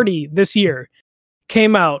Matt Hardy this year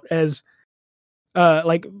came out as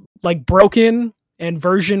like Broken and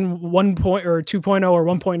version 1. Or 2.0 or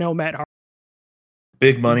 1.0 Matt Hardy.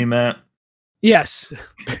 Big money, Matt. Yes.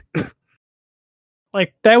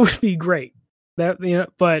 Like that would be great.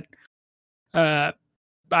 That but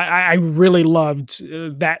I really loved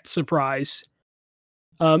that surprise.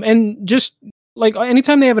 And just like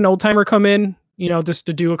anytime they have an old timer come in, just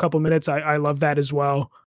to do a couple minutes, I love that as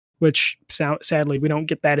well. Which sadly we don't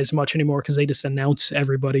get that as much anymore because they just announce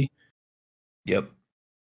everybody. Yep.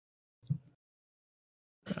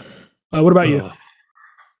 What about you?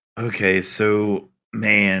 Okay, so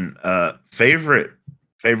Man, favorite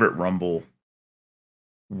Rumble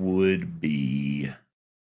would be.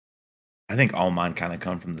 I think all mine kind of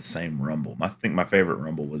come from the same Rumble. I think my favorite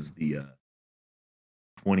Rumble was the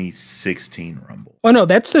 2016 Rumble. Oh no,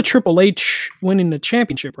 that's the Triple H winning the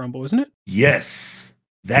championship Rumble, isn't it? Yes,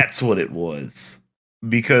 that's what it was.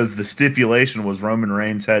 Because the stipulation was Roman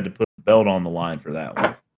Reigns had to put the belt on the line for that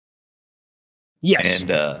one. Yes.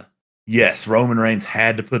 And yes, Roman Reigns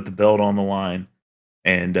had to put the belt on the line.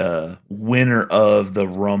 And winner of the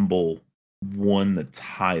Rumble won the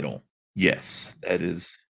title. Yes, that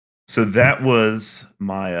is. So that was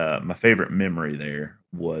my favorite memory there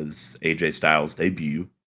was AJ Styles' debut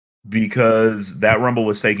because that Rumble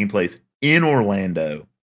was taking place in Orlando.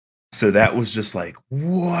 So that was just like,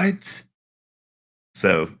 what?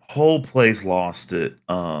 So whole place lost it.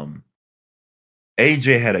 AJ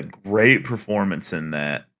had a great performance in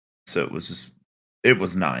that. So it was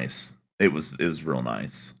nice. It was real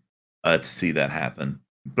nice to see that happen.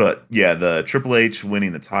 But yeah, the Triple H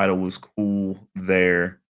winning the title was cool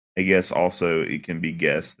there. I guess also it can be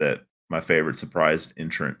guessed that my favorite surprise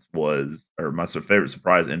entrance was AJ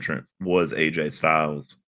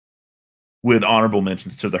Styles. With honorable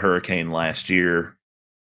mentions to the Hurricane last year,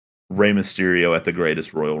 Rey Mysterio at the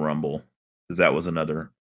Greatest Royal Rumble, because that was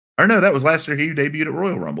another. Or no, that was last year. He debuted at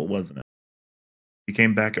Royal Rumble, wasn't it? He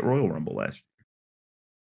came back at Royal Rumble last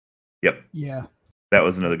year. Yep. Yeah. That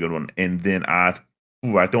was another good one. And then I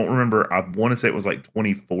don't remember. I want to say it was like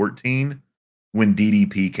 2014 when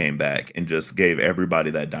DDP came back and just gave everybody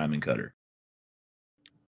that diamond cutter.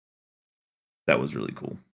 That was really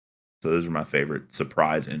cool. So those are my favorite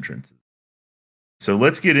surprise entrances. So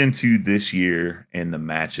let's get into this year and the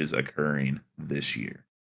matches occurring this year.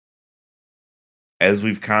 As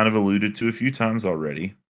we've kind of alluded to a few times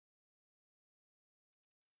already,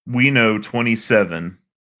 we know 27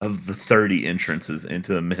 of the 30 entrances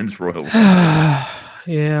into the men's Royal Rumble.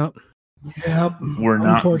 Yeah. Yep.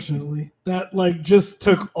 Unfortunately, that like just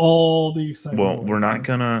took all the excitement. Well, we're not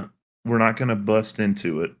gonna bust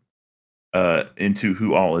into it. Into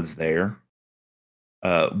who all is there.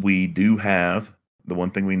 We do have the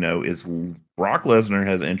one thing we know is Brock Lesnar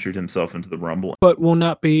has entered himself into the Rumble, but will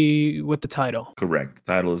not be with the title. Correct.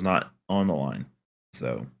 The title is not on the line.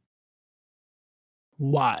 So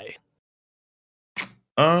why?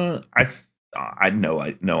 I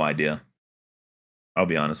no idea. I'll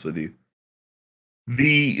be honest with you.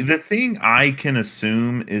 The thing I can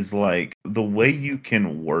assume is like the way you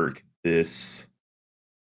can work this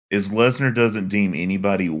is Lesnar doesn't deem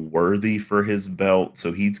anybody worthy for his belt,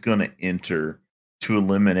 so he's going to enter to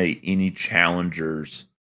eliminate any challengers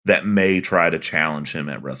that may try to challenge him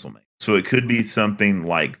at WrestleMania. So it could be something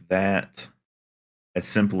like that, as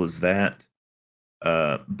simple as that.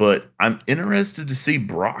 But I'm interested to see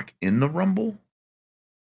Brock in the Rumble,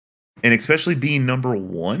 and especially being number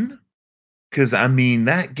one, because I mean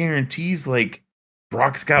that guarantees like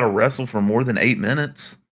Brock's got to wrestle for more than 8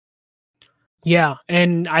 minutes. Yeah,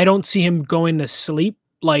 and I don't see him going to sleep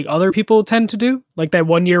like other people tend to do. Like that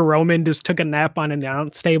one year Roman just took a nap on an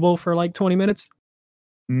announce table for like 20 minutes.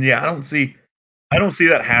 Yeah, I don't see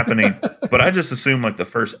that happening, but I just assume like the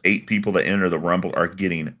first 8 people that enter the Rumble are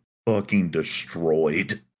getting fucking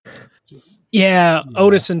destroyed. Yeah,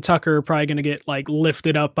 Otis and Tucker are probably going to get like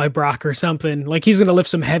lifted up by Brock or something. Like he's going to lift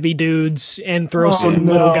some heavy dudes and throw some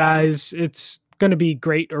little guys. It's going to be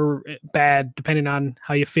great or bad depending on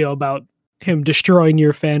how you feel about him destroying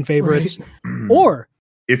your fan favorites. Right. Or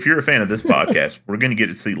if you're a fan of this podcast, we're going to get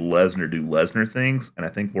to see Lesnar do Lesnar things, and I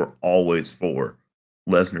think we're always for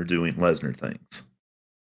Lesnar doing Lesnar things.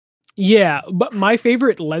 Yeah, but my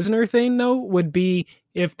favorite Lesnar thing though would be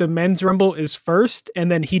if the men's Rumble is first and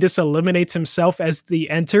then he just eliminates himself as the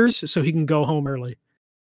enters so he can go home early.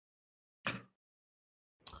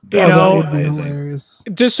 That would be hilarious.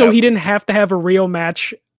 Just so he didn't have to have a real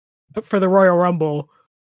match for the Royal Rumble.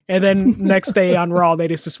 And then next day on Raw, they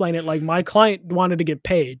just explain it like my client wanted to get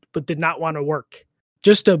paid, but did not want to work.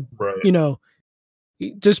 Just to,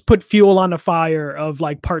 just put fuel on the fire of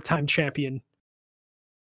like part-time champion.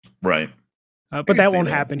 Right. But that won't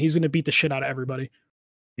happen. He's going to beat the shit out of everybody.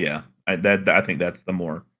 Yeah. I think that's the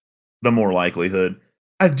more likelihood.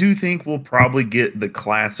 I do think we'll probably get the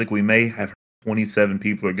classic. We may have 27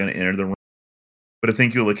 people are going to enter the ring, but I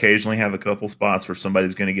think you'll occasionally have a couple spots where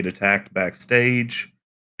somebody's going to get attacked backstage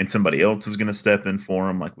and somebody else is going to step in for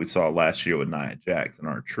them, like we saw last year with Nia Jax and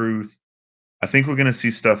R-Truth. I think we're going to see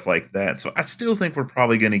stuff like that. So I still think we're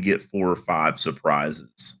probably going to get 4 or 5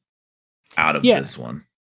 surprises out of this one.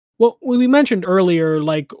 Well, we mentioned earlier,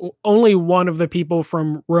 like only one of the people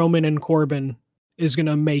from Roman and Corbin is going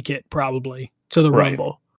to make it probably to the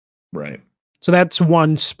Rumble. Right. So that's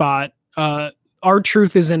one spot.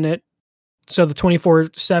 R-Truth is in it. So the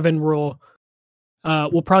 24/7 rule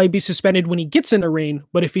will probably be suspended when he gets in the ring,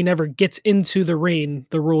 but if he never gets into the ring,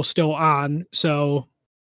 the rule's still on. So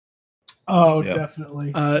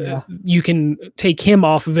definitely. you can take him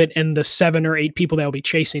off of it and the 7 or 8 people that will be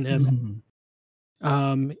chasing him.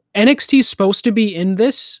 NXT is supposed to be in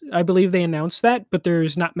this. I believe they announced that, but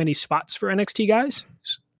there's not many spots for NXT guys.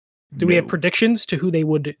 Do we have predictions to who they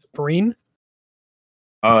would bring?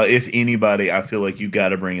 If anybody, I feel like you got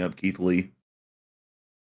to bring up Keith Lee.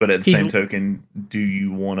 But at the same token, do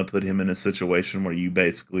you want to put him in a situation where you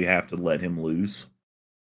basically have to let him lose?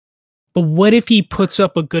 But what if he puts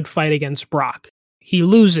up a good fight against Brock? He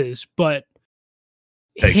loses, but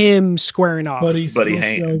him squaring off. But he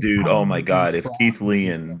dude, oh my God. If Keith Lee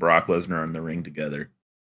and Brock Lesnar are in the ring together,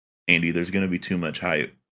 Andy, there's going to be too much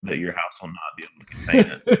hype that your house will not be able to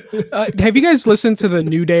contain it. Have you guys listened to the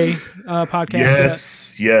New Day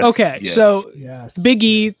podcast? Yes. Okay, so Big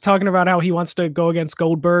E talking about how he wants to go against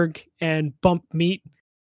Goldberg and bump meat,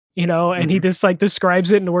 and he just like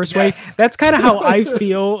describes it in the worst way. That's kind of how I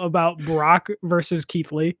feel about Brock versus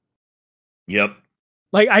Keith Lee. Yep.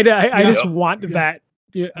 Like I just want that.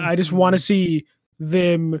 I just want to see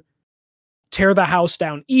them tear the house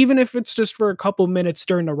down, even if it's just for a couple minutes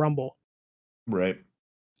during the Rumble. Right.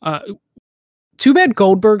 Too bad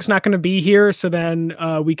Goldberg's not going to be here, so then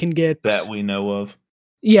we can get that we know of.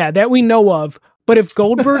 Yeah, that we know of. But if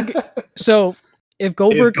Goldberg, if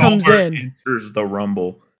Goldberg comes in, enters the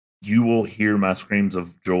Rumble, you will hear my screams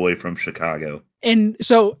of joy from Chicago. And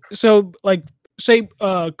so like say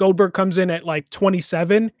Goldberg comes in at like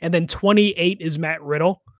 27, and then 28 is Matt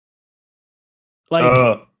Riddle.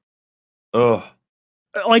 Like,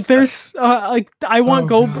 like there's like I want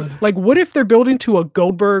Goldberg. God. Like, what if they're building to a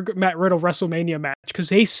Goldberg Matt Riddle WrestleMania match because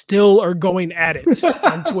they still are going at it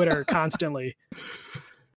on Twitter constantly.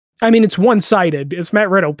 I mean, it's one-sided. It's Matt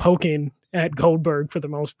Riddle poking at Goldberg for the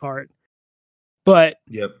most part. But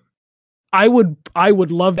yep, I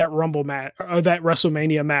would love that Rumble match or that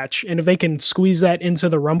WrestleMania match, and if they can squeeze that into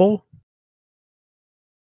the Rumble,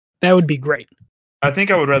 that would be great. I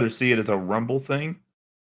think I would rather see it as a Rumble thing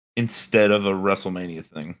instead of a WrestleMania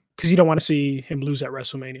thing. Because you don't want to see him lose at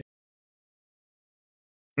WrestleMania.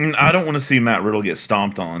 I don't want to see Matt Riddle get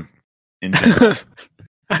stomped on. I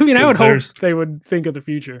mean, I would hope they would think of the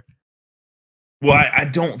future. Well, I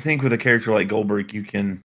don't think with a character like Goldberg you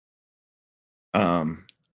can... I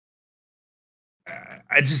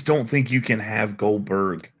just don't think you can have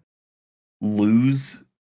Goldberg lose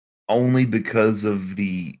only because of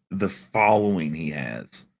the following he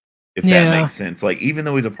has. If that makes sense. Like, even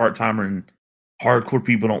though he's a part-timer and hardcore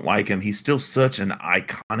people don't like him, he's still such an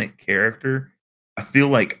iconic character. I feel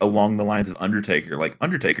like along the lines of Undertaker, like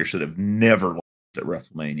Undertaker should have never lost at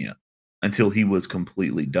WrestleMania until he was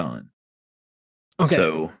completely done. Okay.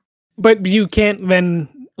 So, but you can't then,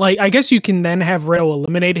 like, I guess you can then have Riddle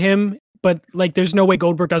eliminate him, but like there's no way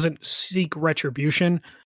Goldberg doesn't seek retribution.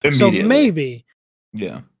 So maybe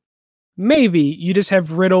you just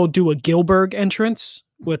have Riddle do a Gilbert entrance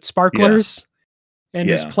with sparklers and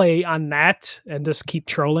just play on that and just keep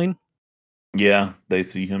trolling. Yeah, they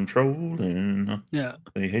see him trolling. Yeah.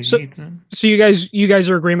 They hate him. So you guys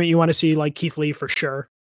are agreement you want to see like Keith Lee for sure.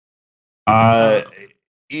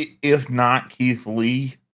 If not Keith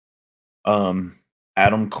Lee,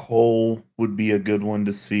 Adam Cole would be a good one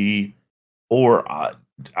to see. Or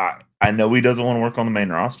I know he doesn't want to work on the main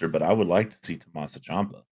roster, but I would like to see Tommaso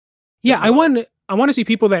Ciampa. Yeah, I want to see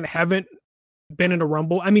people that haven't been in a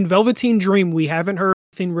Rumble. I mean, Velveteen Dream, we haven't heard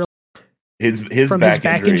anything really. His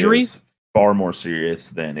back injury is far more serious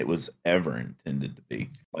than it was ever intended to be.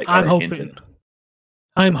 Like,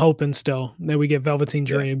 I'm hoping still that we get Velveteen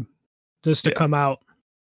Dream just to come out.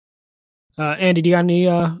 Andy, do you got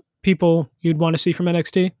any people you'd want to see from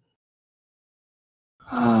NXT?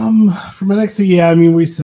 From NXT, I mean, we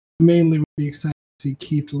mainly would be excited to see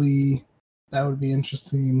Keith Lee. That would be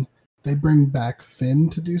interesting. They bring back Finn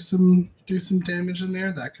to do some damage in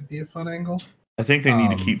there. That could be a fun angle. I think they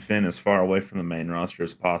need to keep Finn as far away from the main roster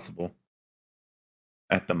as possible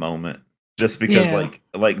at the moment. Just because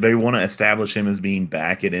like they want to establish him as being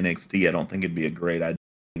back at NXT. I don't think it'd be a great idea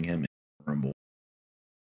to bring him in Rumble.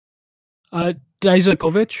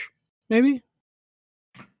 Dijakovic, maybe?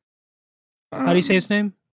 How do you say his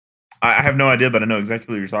name? I have no idea, but I know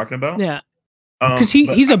exactly what you're talking about. Yeah. Because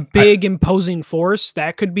he's a big, imposing force.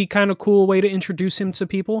 That could be kind of cool way to introduce him to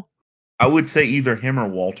people. I would say either him or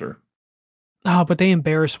Walter. Oh, but they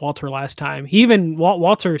embarrassed Walter last time.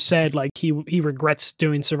 Walter said like he regrets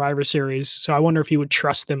doing Survivor Series. So I wonder if he would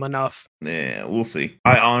trust them enough. Yeah, we'll see.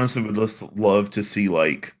 I honestly would just love to see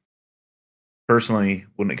like personally,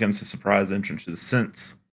 when it comes to surprise entrances,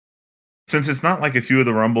 since it's not like a few of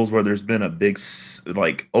the rumbles where there's been a big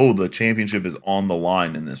like, oh, the championship is on the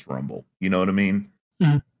line in this rumble. You know what I mean?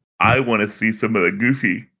 Mhm. I want to see some of the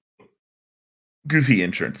goofy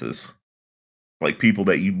entrances, like people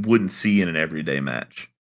that you wouldn't see in an everyday match,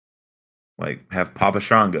 like have Papa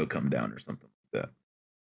Shango come down or something like that.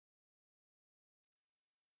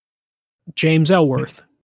 James Ellsworth.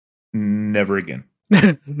 Never again.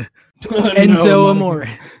 Enzo Amore.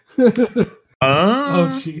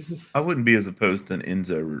 Oh Jesus! I wouldn't be as opposed to an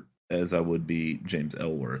Enzo as I would be James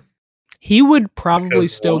Ellsworth. He would probably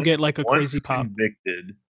Because still get like a one's crazy pop.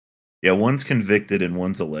 convicted. Yeah, one's convicted and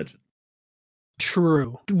one's a legend.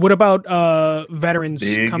 True. What about veterans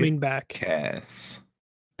Big coming back? Cass.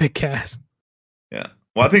 Big Cass. Yeah.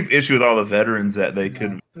 Well, I think the issue with all the veterans that they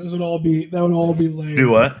could That would all be lame.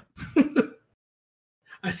 do what?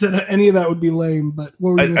 I said any of that would be lame, but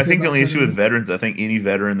what were you I think the about only issue with veterans? veterans, I think any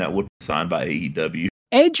veteran that would be signed by AEW.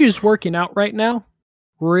 Edge is working out right now,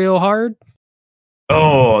 real hard.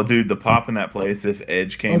 Oh, dude, the pop in that place if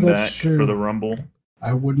Edge came that's back true. for the Rumble.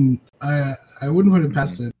 I wouldn't put it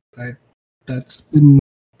past it. That's been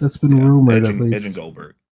rumored Edge at and least.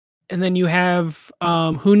 Goldberg. And then you have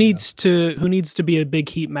who needs to be a big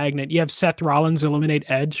heat magnet? You have Seth Rollins eliminate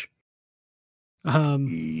Edge.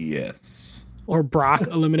 Yes. Or Brock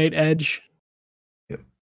eliminate Edge. Yep.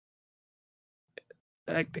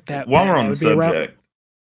 I think that While we're that on the would be a route. subject,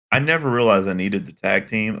 I never realized I needed the tag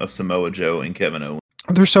team of Samoa Joe and Kevin Owens.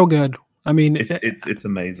 They're so good. I mean, It's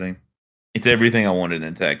amazing. It's everything I wanted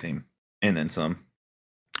in a tag team, and then some.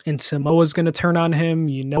 And Samoa's going to turn on him,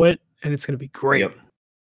 you know it, and it's going to be great. Yep.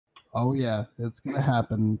 Oh yeah, it's gonna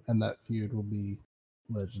happen, and that feud will be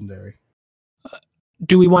legendary.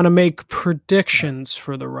 Do we want to make predictions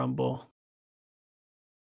for the Rumble?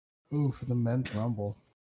 Ooh, for the men's rumble.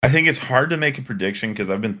 I think it's hard to make a prediction because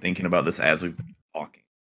I've been thinking about this as we've been talking.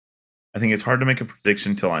 I think it's hard to make a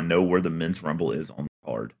prediction until I know where the men's rumble is on the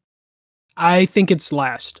card. I think it's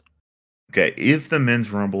last. Okay, if the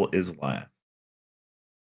men's rumble is last,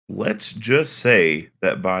 let's just say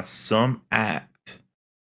that by some act,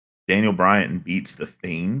 Daniel Bryan beats The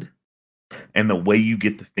Fiend, and the way you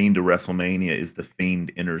get The Fiend to WrestleMania is The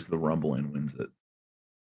Fiend enters the Rumble and wins it.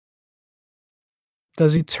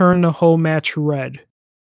 Does he turn the whole match red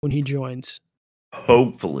when he joins?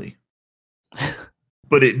 Hopefully.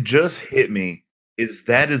 But it just hit me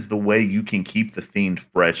that is the way you can keep The Fiend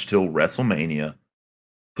fresh till WrestleMania,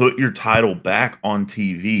 put your title back on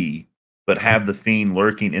TV, but have The Fiend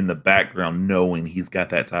lurking in the background knowing he's got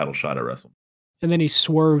that title shot at WrestleMania. And then he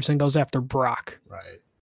swerves and goes after Brock. Right.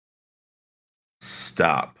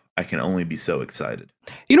 Stop. I can only be so excited.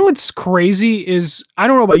 You know what's crazy is, I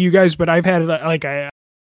don't know about you guys, but I've had like a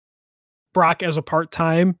Brock as a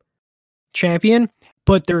part-time champion,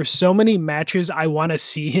 but there's so many matches I want to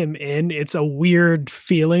see him in. It's a weird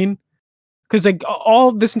feeling. Because like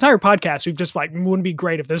all this entire podcast, we've just like, wouldn't it be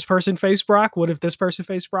great if this person faced Brock? What if this person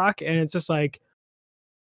faced Brock? And it's just like,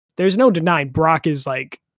 there's no denying Brock is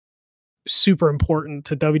like super important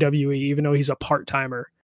to WWE, even though he's a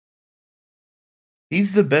part-timer.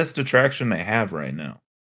 He's the best attraction they have right now.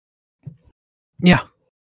 Yeah.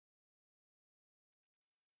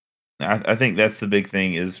 I think that's the big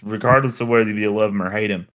thing is regardless of whether you love him or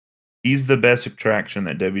hate him, he's the best attraction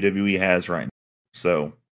that WWE has right now.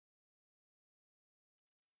 So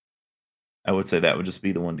I would say that would just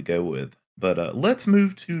be the one to go with. But let's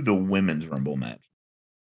move to the women's Rumble match.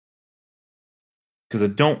 Because I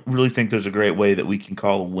don't really think there's a great way that we can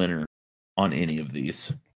call a winner on any of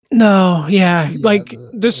these. No, like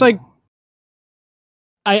just like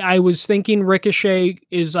I was thinking Ricochet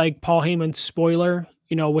is like Paul Heyman's spoiler,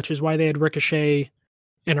 you know, which is why they had Ricochet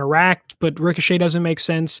interact, but Ricochet doesn't make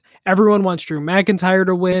sense. Everyone wants Drew McIntyre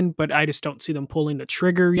to win, but I just don't see them pulling the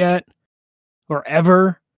trigger yet or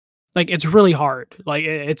ever. Like it's really hard. Like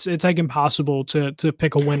it's like impossible to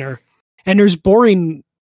pick a winner. And there's boring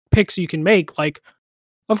picks you can make. Like,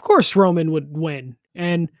 of course Roman would win,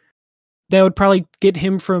 and that would probably get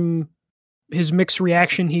him from his mixed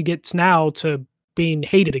reaction he gets now to being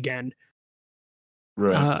hated again.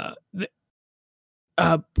 Right.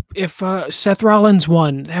 If Seth Rollins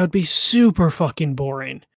won, that would be super fucking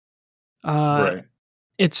boring. Right.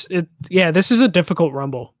 This is a difficult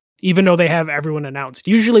Rumble, even though they have everyone announced.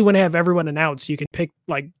 Usually when they have everyone announced, you can pick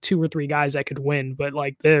like 2 or 3 guys that could win, but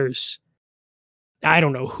like I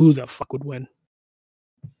don't know who the fuck would win.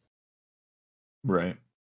 Right.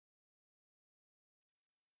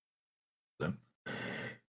 So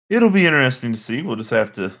it'll be interesting to see. We'll just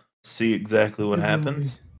have to see exactly what It will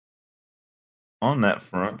happens on that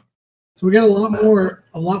front. So we got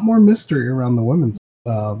a lot more mystery around the women's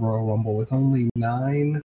Royal Rumble with only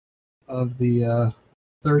 9 of the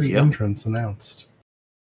 30 entrants announced.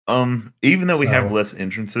 Even though we have less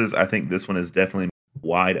entrances, I think this one is definitely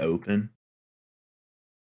wide open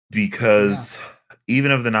because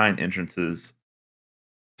even of the 9 entrances,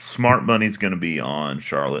 Smart Money's going to be on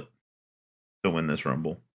Charlotte to win this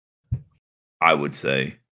Rumble, I would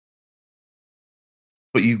say.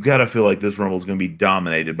 But you've got to feel like this Rumble is going to be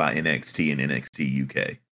dominated by NXT and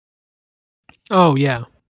NXT UK. Oh, yeah.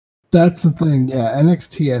 That's the thing. Yeah,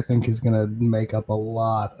 NXT, I think, is going to make up a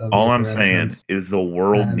lot of all I'm saying is the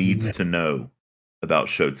world needs to know about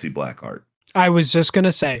Shotzi Blackheart. I was just going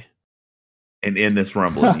to say. And in this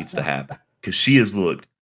Rumble, it needs to happen because she has looked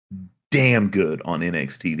damn good on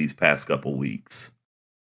NXT these past couple weeks.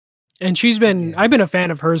 And she's been, I've been a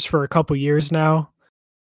fan of hers for a couple years now.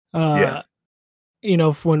 You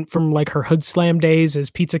know, from like her Hood Slam days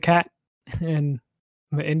as Pizza Cat and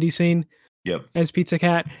the indie scene. Yep. As Pizza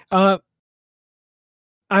Cat.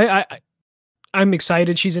 I'm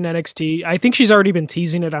excited she's in NXT. I think she's already been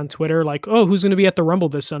teasing it on Twitter, like, oh, who's going to be at the Rumble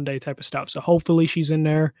this Sunday type of stuff. So hopefully she's in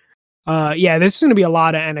there. This is going to be a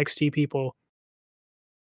lot of NXT people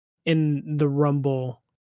in the Rumble,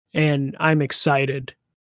 and I'm excited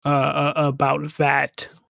about that.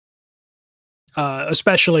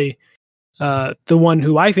 Especially the one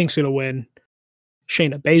who I think's going to win,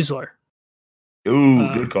 Shayna Baszler.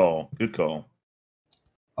 Ooh, good call. Good call.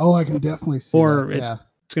 Oh, I can definitely see that.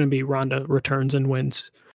 It's going to be Ronda returns and wins.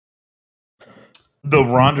 The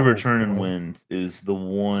Ronda return and wins is the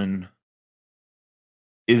one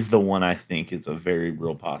I think is a very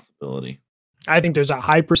real possibility. I think there's a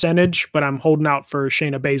high percentage, but I'm holding out for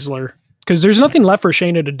Shayna Baszler because there's nothing left for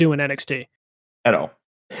Shayna to do in NXT. At all.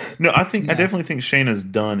 No, I definitely think Shayna's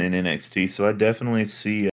done in NXT, so I definitely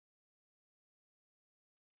see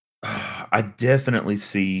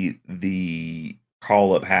the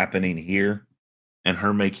call up happening here and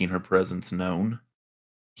her making her presence known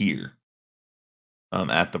here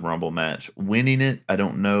at the Rumble match. Winning it, I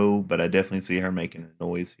don't know, but I definitely see her making a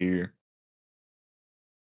noise here.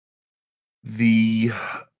 There'll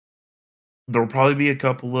probably be a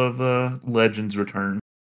couple of legends return.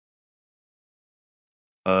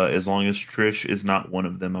 As long as Trish is not one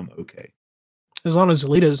of them, I'm okay. As long as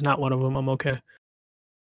Lita is not one of them, I'm okay.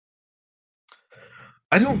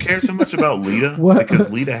 I don't care so much about Lita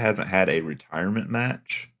because Lita hasn't had a retirement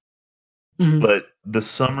match. Mm-hmm. But the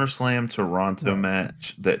SummerSlam Toronto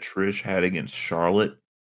match that Trish had against Charlotte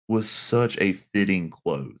was such a fitting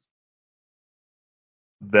close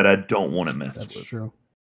that I don't want to mess with. That's true.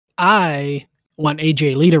 I want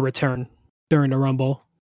AJ Lee to return during the Rumble.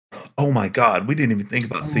 Oh my God, we didn't even think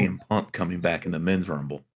about CM Punk coming back in the men's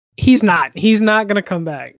Rumble. He's not going to come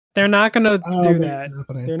back. They're not going to do that.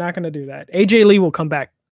 They're not going to do that. AJ Lee will come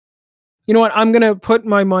back. You know what? I'm going to put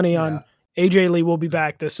my money on AJ Lee will be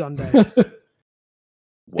back this Sunday.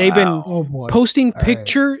 They've been posting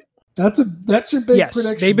picture. Right. That's your big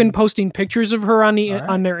prediction. They've been posting pictures of her on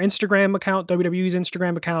their Instagram account, WWE's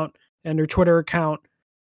Instagram account, and their Twitter account.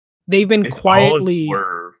 They've been quietly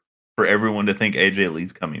for everyone to think AJ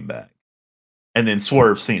Lee's coming back, and then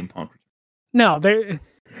swerve CM Punk. No, they.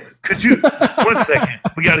 Could you 1 second?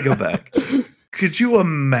 We got to go back. Could you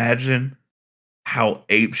imagine how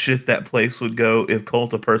apeshit that place would go if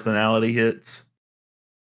Cult of Personality hits?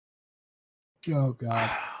 Oh God!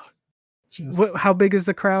 How big is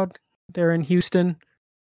the crowd? They're in Houston.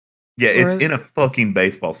 Yeah, it's in a fucking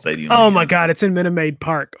baseball stadium. Oh my God! It's in Minute Maid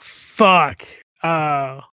Park. Fuck.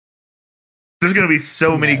 There's gonna be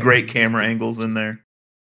so many great camera angles in there.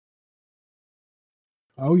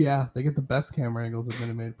 Oh yeah, they get the best camera angles at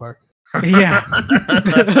Minute Maid Park. Yeah.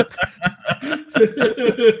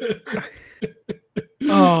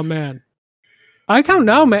 Oh man, I count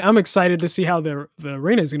now. Man, I'm excited to see how the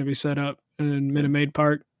arena is going to be set up in Minute Maid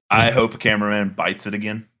Park. I hope a cameraman bites it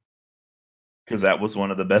again, because that was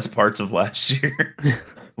one of the best parts of last year.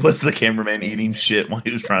 Was the cameraman eating shit while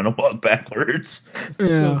he was trying to walk backwards?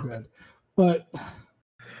 So good, but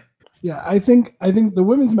yeah, I think the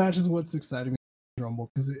women's match is what's exciting me.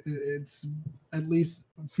 Rumble because it's at least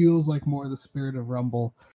feels like more the spirit of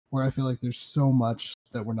Rumble, where I feel like there's so much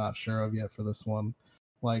that we're not sure of yet for this one.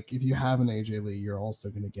 Like if you have an AJ Lee, you're also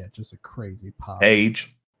going to get just a crazy pop.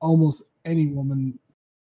 Paige, almost any woman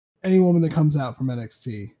that comes out from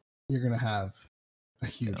NXT, you're going to have a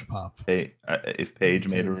huge pop. If Paige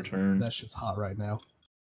made a return, that shit's hot right now.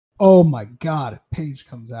 Oh my God, if Paige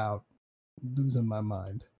comes out, I'm losing my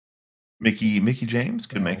mind. Mickey James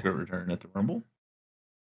could make a return at the Rumble.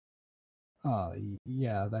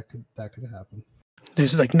 Yeah, that could happen.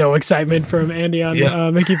 There's like no excitement from Andy on Yeah.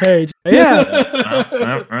 Mickey Page. Yeah,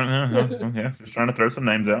 Yeah, just trying to throw some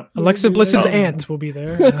names out. Alexa Bliss's Oh. aunt will be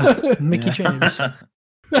there. Mickey James.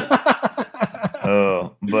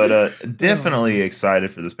 Oh, but definitely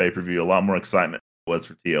excited for this pay-per-view. A lot more excitement than it was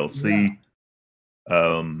for TLC.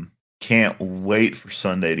 Can't wait for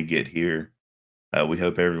Sunday to get here. We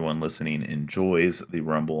hope everyone listening enjoys the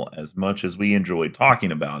Rumble as much as we enjoy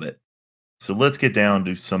talking about it. So let's get down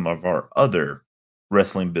to some of our other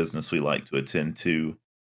wrestling business we like to attend to.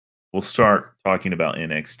 We'll start talking about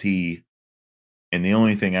NXT. And the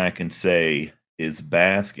only thing I can say is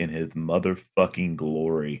bask in his motherfucking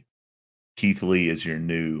glory. Keith Lee is your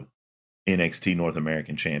new NXT North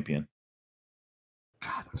American champion.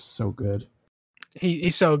 God, that was so good.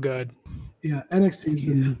 He's so good. Yeah, NXT's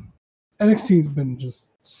been just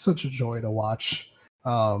such a joy to watch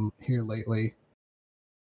here lately.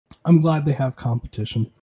 I'm glad they have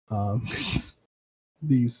competition.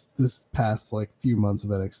 This past like few months of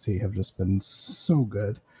NXT have just been so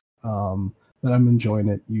good that I'm enjoying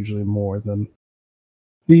it usually more than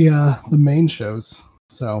the main shows.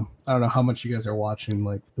 So I don't know how much you guys are watching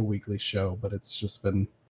like the weekly show, but it's been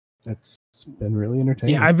really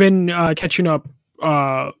entertaining. Yeah, I've been catching up.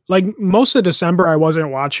 Like most of December, I wasn't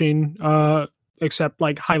watching except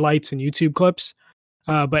like highlights and YouTube clips.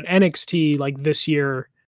 But NXT like this year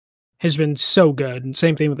has been so good, and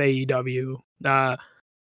same thing with AEW.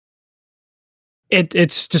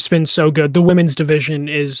 It's just been so good. The women's division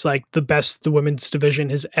is like the best the women's division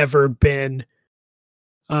has ever been.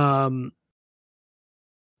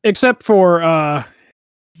 Except for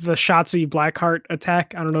the Shotzi Blackheart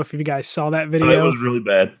attack. I don't know if you guys saw that video. That was really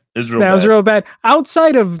bad. It was real That bad. was real bad.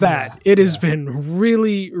 Outside of that, Yeah, it has been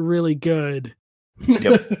really, really good.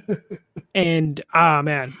 Yep. And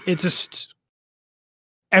man, it's just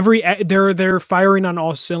they're firing on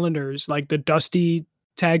all cylinders. Like the Dusty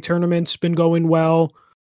tag tournament's been going well.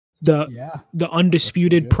 The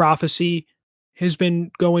Undisputed good. Prophecy has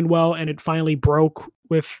been going well, and it finally broke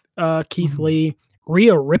with Keith Mhm. Lee.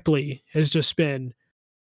 Rhea Ripley has just been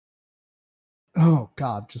Oh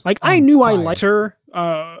God, just like I knew I liked her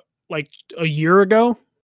like a year ago.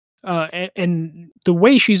 And the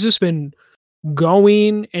way she's just been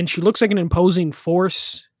going, and she looks like an imposing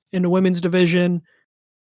force in the women's division.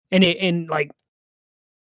 And like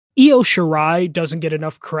Io Shirai doesn't get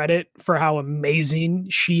enough credit for how amazing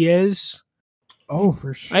she is. Oh,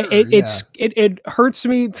 for sure. It hurts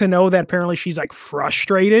me to know that apparently she's like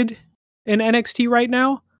frustrated in NXT right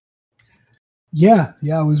now. Yeah,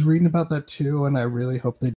 I was reading about that too, and I really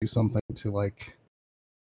hope they do something to like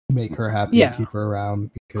make her happy and keep her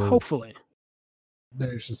around, because Hopefully.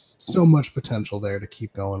 there's just so much potential there to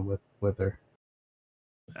keep going with her.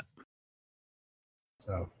 Yeah.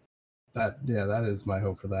 So that is my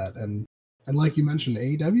hope for that. And like you mentioned,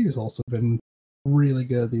 AEW has also been really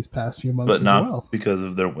good these past few months But not as well. because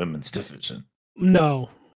of their women's division. No,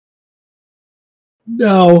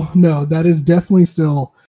 that is definitely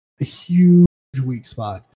still a huge weak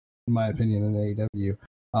spot, in my opinion, in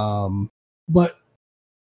AEW. But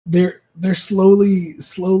they're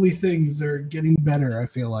slowly things are getting better, I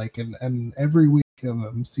feel like, and every week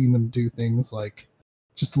I'm seeing them do things like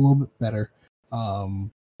just a little bit better.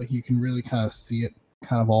 Like you can really kind of see it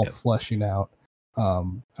kind of all fleshing out. I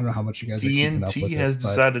don't know how much you guys are keeping up with TNT it, has but-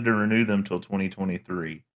 decided to renew them till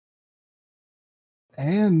 2023.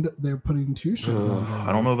 and they're putting 2 shows on.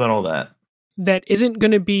 I don't know about all that. that isn't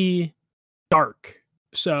going to be dark.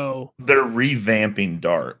 So They're revamping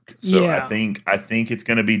Dark. So Yeah. I think it's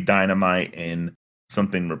going to be Dynamite and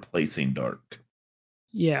something replacing Dark.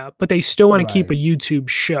 yeah, but they still want to keep a Right. YouTube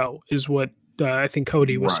show, is what I think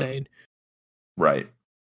Cody was Right. saying. Right.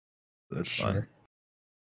 That's Sure. fine.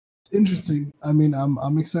 It's interesting. I mean,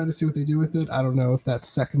 I'm excited to see what they do with it. I don't know if that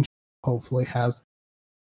second show hopefully has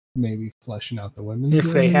maybe fleshing out the women's If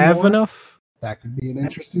they division have more. enough, That could be an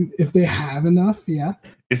interesting. If they have enough, yeah.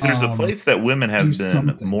 If there's a place that women have do been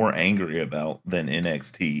something. more angry about than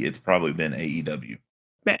NXT, it's probably been AEW.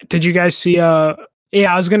 man, did you guys see? Yeah,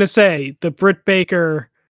 I was gonna say the Britt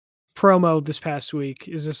Baker promo this past week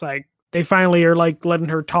is just like they finally are like letting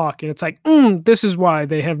her talk, and it's like, this is why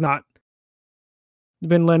they have not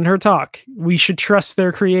been letting her talk. We should trust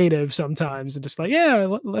their creative sometimes, and just like, yeah,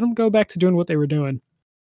 let them go back to doing what they were doing.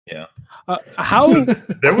 Yeah. How? So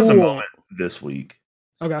there was a cool. moment this week.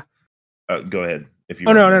 Okay. Go ahead. If you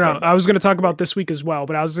Oh, want no. to talk about I was going to talk about this week as well,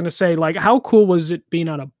 but I was going to say, like, how cool was it being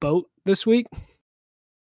on a boat this week?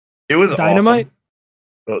 It was Dynamite?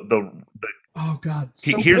 awesome. The Oh God.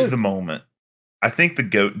 here's the moment. I think the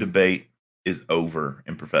GOAT debate is over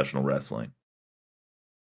in professional wrestling.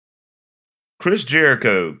 Chris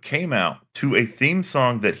Jericho came out to a theme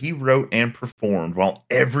song that he wrote and performed while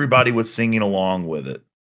everybody was singing along with it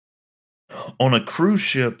on a cruise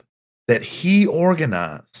ship that he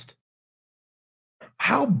organized.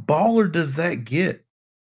 How baller does that get?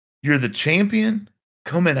 You're the champion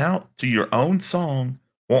coming out to your own song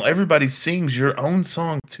while everybody sings your own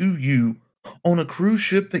song to you on a cruise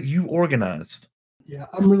ship that you organized. Yeah,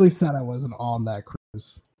 I'm really sad I wasn't on that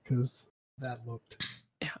cruise because that looked.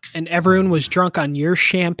 And everyone was drunk on your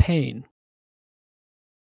champagne.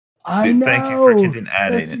 I know. Thank you for getting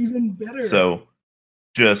adding That's it. even better. So,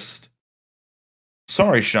 just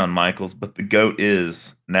sorry, Shawn Michaels, but the GOAT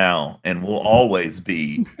is now and will always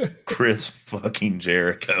be Chris fucking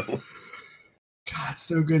Jericho. God,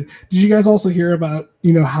 so good. Did you guys also hear about,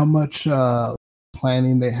 how much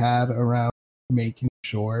planning they had around making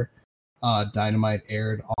sure Dynamite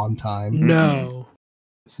aired on time? No.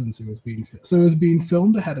 Since it was being so it was being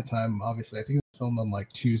filmed ahead of time. Obviously, I think it was filmed on like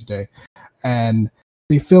Tuesday, and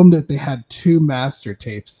they filmed it. They had 2 master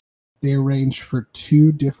tapes. They arranged for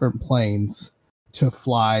 2 different planes to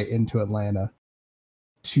fly into Atlanta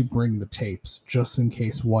to bring the tapes, just in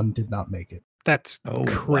case one did not make it. That's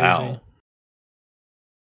crazy. Wow.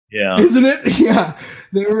 Yeah, Isn't it? Yeah,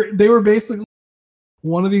 they were basically,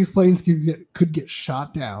 one of these planes could get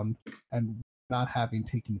shot down, and not having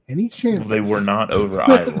taken any chances. Well, they were not over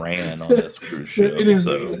Iran on this cruise ship. It is,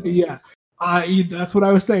 so. yeah. That's what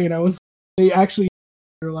I was saying.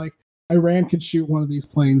 They're like, Iran could shoot one of these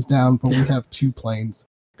planes down, but we have 2 planes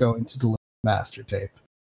going to deliver master tape.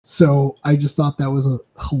 So I just thought that was a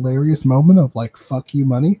hilarious moment of like, fuck you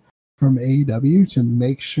money from AEW to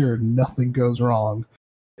make sure nothing goes wrong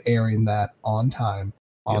airing that on time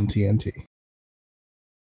on TNT.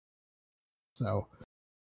 So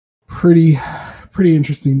pretty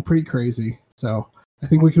interesting, pretty crazy. So I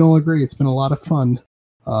think we can all agree it's been a lot of fun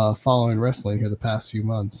following wrestling here the past few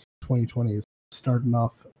months. 2020 is starting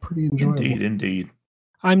off pretty enjoyable. Indeed.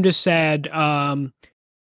 I'm just sad.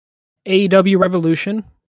 AEW Revolution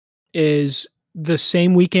is the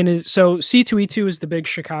same weekend as, so C2E2 is the big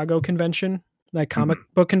Chicago convention, like comic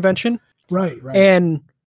book convention. Right. And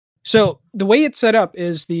so the way it's set up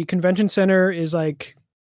is the convention center is like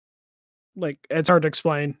it's hard to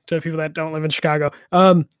explain to people that don't live in Chicago.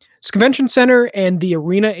 It's convention center and the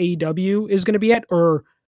arena AEW is going to be at are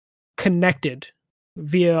connected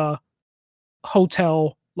via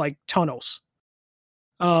hotel like tunnels.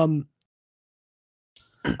 Okay,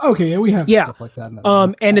 yeah, we have stuff like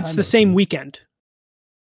that. And it's the same weekend.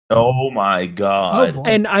 Oh my god! Oh,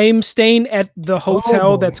 and I am staying at the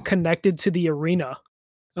hotel that's connected to the arena.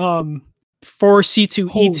 For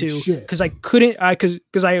C2E2 because I couldn't,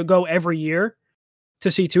 because I go every year to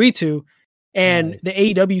C2E2, and the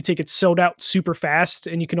AEW tickets sold out super fast,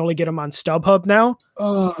 and you can only get them on StubHub now.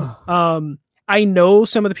 I know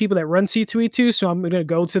some of the people that run C2E2, so I'm gonna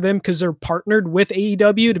go to them because they're partnered with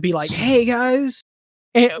AEW to be like, hey guys.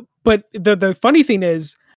 But the funny thing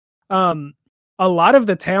is, a lot of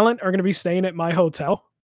the talent are gonna be staying at my hotel,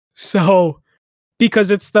 so because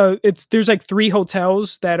there's like 3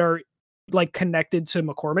 hotels that are like connected to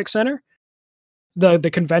McCormick Center, the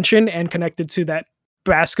convention, and connected to that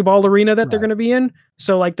basketball arena that they're going to be in.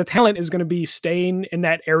 So like the talent is going to be staying in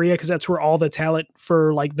that area because that's where all the talent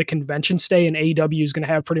for like the convention stay, and AEW is going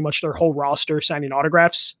to have pretty much their whole roster signing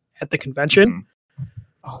autographs at the convention. Mm-hmm.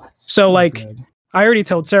 Oh, that's so like good. I already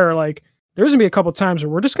told Sarah, like there's gonna be a couple times where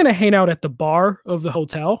we're just going to hang out at the bar of the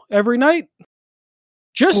hotel every night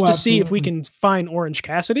just to see if we can find Orange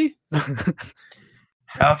Cassidy.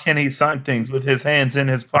 How can he sign things with his hands in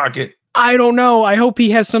his pocket? I don't know. I hope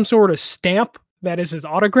he has some sort of stamp that is his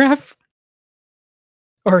autograph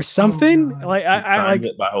or something. I signs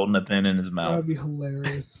it by holding a pen in his mouth. That would be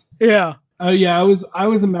hilarious. Yeah. Oh yeah, I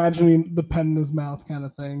was imagining the pen in his mouth kind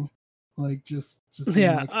of thing, like just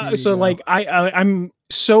yeah. Like, so like I'm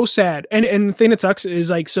so sad, and the thing that sucks is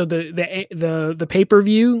like so the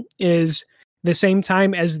pay-per-view is the same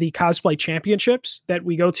time as the cosplay championships that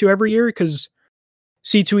we go to every year because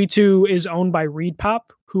C2E2 is owned by Reed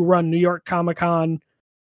Pop, who run New York Comic Con,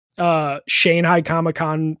 Shanghai Comic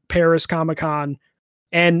Con, Paris Comic Con,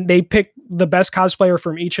 and they pick the best cosplayer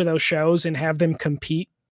from each of those shows and have them compete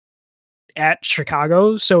at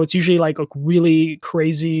Chicago. So it's usually like a really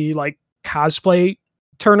crazy like cosplay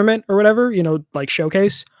tournament or whatever, like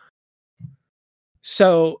showcase.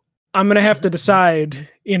 So I'm going to have to decide,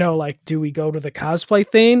 like, do we go to the cosplay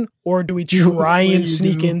thing or do we try and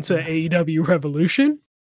sneak into AEW Revolution?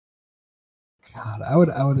 God, I would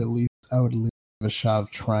at least a shot of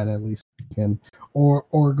trying to at least in, or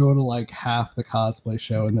go to like half the cosplay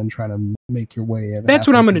show and then try to make your way in. That's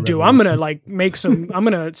what I'm halfway gonna through do. I'm gonna Revolution. like make some. I'm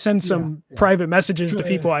gonna send some Yeah. private messages to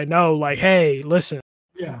people I know. Like, hey, listen,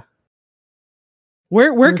 Yeah.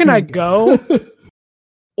 where can I go?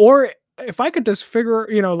 Or if I could just figure,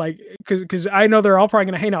 like, because I know they're all probably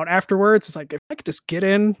gonna hang out afterwards. It's like if I could just get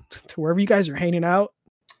in to wherever you guys are hanging out.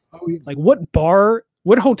 Oh, yeah. Like, what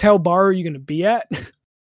hotel bar are you gonna be at?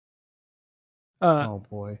 Oh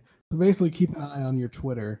boy. So basically keep an eye on your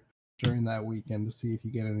Twitter during that weekend to see if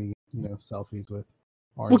you get any, selfies with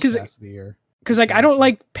Orange 'cause Cassidy or Because like I don't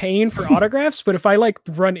like paying for autographs, but if I like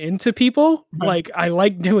run into people, Right. like I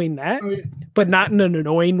like doing that, Oh, yeah. but not in an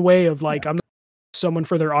annoying way of like I'm someone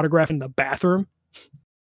for their autograph in the bathroom.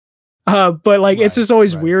 But like it's just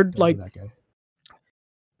always weird, Don't like be that guy.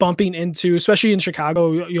 bumping into, especially in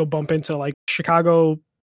Chicago, you'll bump into like Chicago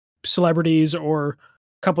celebrities, or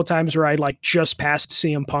a couple times where I like just passed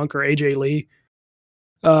CM Punk or AJ Lee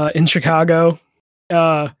in Chicago.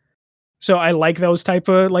 So I like those type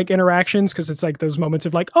of like interactions because it's like those moments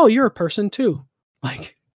of like, oh, you're a person too.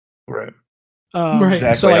 Like, Right. Right.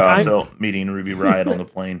 Exactly So like how I felt meeting Ruby Riott on the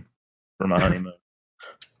plane for my honeymoon.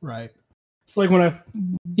 Right. It's like when I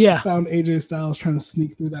yeah, found AJ Styles trying to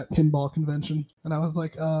sneak through that pinball convention, and I was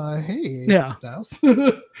like, hey, Yeah. Styles.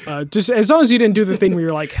 just as long as you didn't do the thing where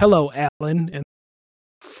you're like, hello, Alan, and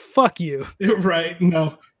fuck you. Right.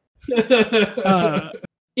 No.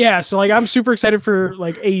 Yeah, so like I'm super excited for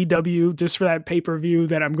like AEW just for that pay-per-view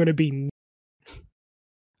that I'm going to be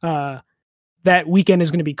that weekend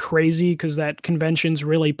is going to be crazy because that convention's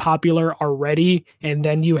really popular already, and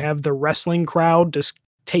then you have the wrestling crowd just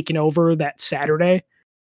taking over that Saturday.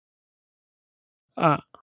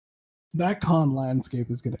 That con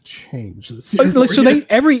landscape is going to change this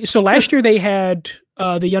year. So last year they had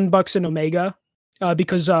the Young Bucks and Omega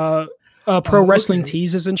because Pro Wrestling okay.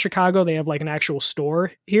 Tees is in Chicago. They have like an actual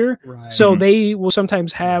store here. Right. So Mhm. they will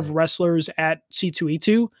sometimes have Right. wrestlers at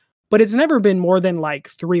C2E2, but it's never been more than like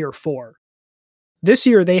 3 or 4. This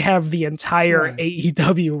year they have the entire Right.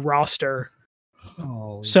 AEW roster.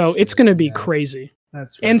 Holy So it's shit, going to be yeah. crazy.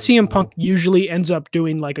 That's And really CM cool. Punk usually ends up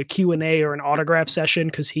doing like a Q&A or an autograph session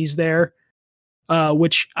because he's there,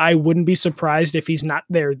 which I wouldn't be surprised if he's not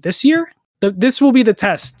there this year. This will be the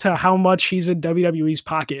test to how much he's in WWE's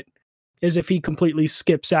pocket, is if he completely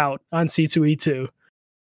skips out on C2E2.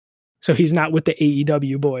 So he's not with the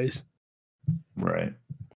AEW boys. Right.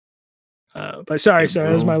 But sorry, It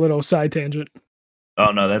that was will. my little side tangent.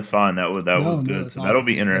 Oh no, that's fine. That was No, good. that's So that'll awesome.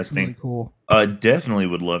 be That's interesting. really cool. Definitely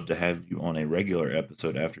would love to have you on a regular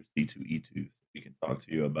episode after C2E2. We can talk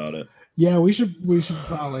to you about it. Yeah, we should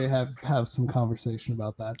probably have some conversation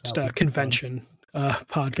about that. Just That a would be fun. convention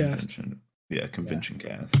podcast. Convention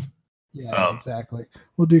cast. Yeah, exactly.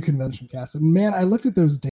 We'll do convention cast. And man, I looked at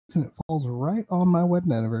those dates and it falls right on my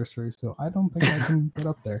wedding anniversary, so I don't think I can get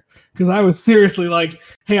up there because I was seriously like,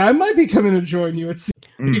 "Hey, I might be coming to join you at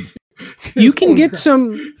C2." You can get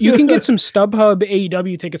some StubHub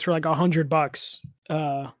AEW tickets for like $100,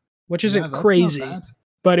 which isn't that's not crazy. bad.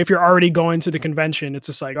 But if you're already going to the convention, it's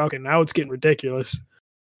just like, okay, now it's getting ridiculous.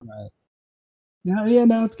 Right. Yeah.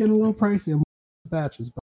 Now it's getting a little pricey. I'm batches,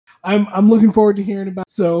 but I'm looking forward to hearing about.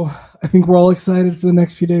 So I think we're all excited for the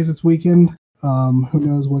next few days this weekend. Who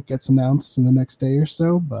knows what gets announced in the next day or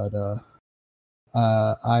so? But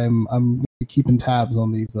I'm gonna be keeping tabs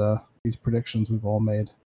on these predictions we've all made.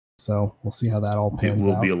 So we'll see how that all It pans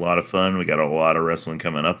will out. be a lot of fun. We got a lot of wrestling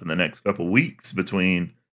coming up in the next couple weeks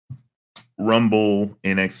between Rumble,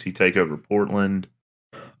 NXT TakeOver Portland.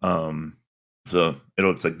 So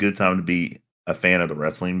it's a good time to be a fan of the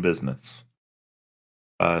wrestling business.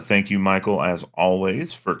 Thank you, Michael, as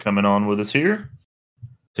always, for coming on with us here,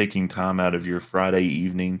 taking time out of your Friday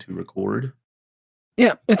evening to record.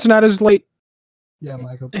 Yeah, it's not as late. Yeah,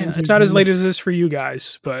 Michael. Yeah, it's not as late as this for you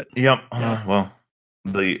guys, but Yep. Yeah. Well,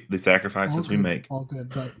 the sacrifices we make. All good,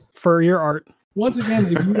 but for your art. once again,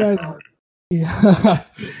 if you guys,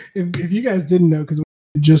 if you guys didn't know, because we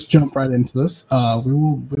just jumped right into this, we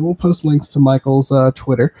will post links to Michael's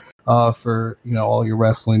Twitter for all your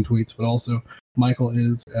wrestling tweets, but also Michael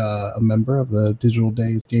is a member of the Digital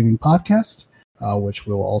Days Gaming Podcast, which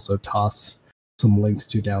we'll also toss some links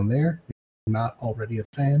to down there. If you're not already a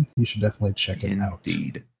fan, you should definitely check it out.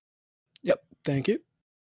 Indeed. Yep. Thank you.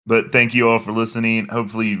 But thank you all for listening.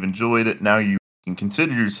 Hopefully you've enjoyed it. Now you can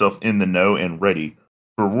consider yourself in the know and ready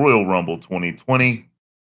for Royal Rumble 2020.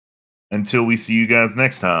 Until we see you guys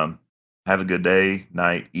next time, have a good day,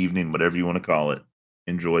 night, evening, whatever you want to call it.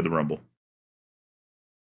 Enjoy the Rumble.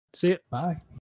 See ya. Bye.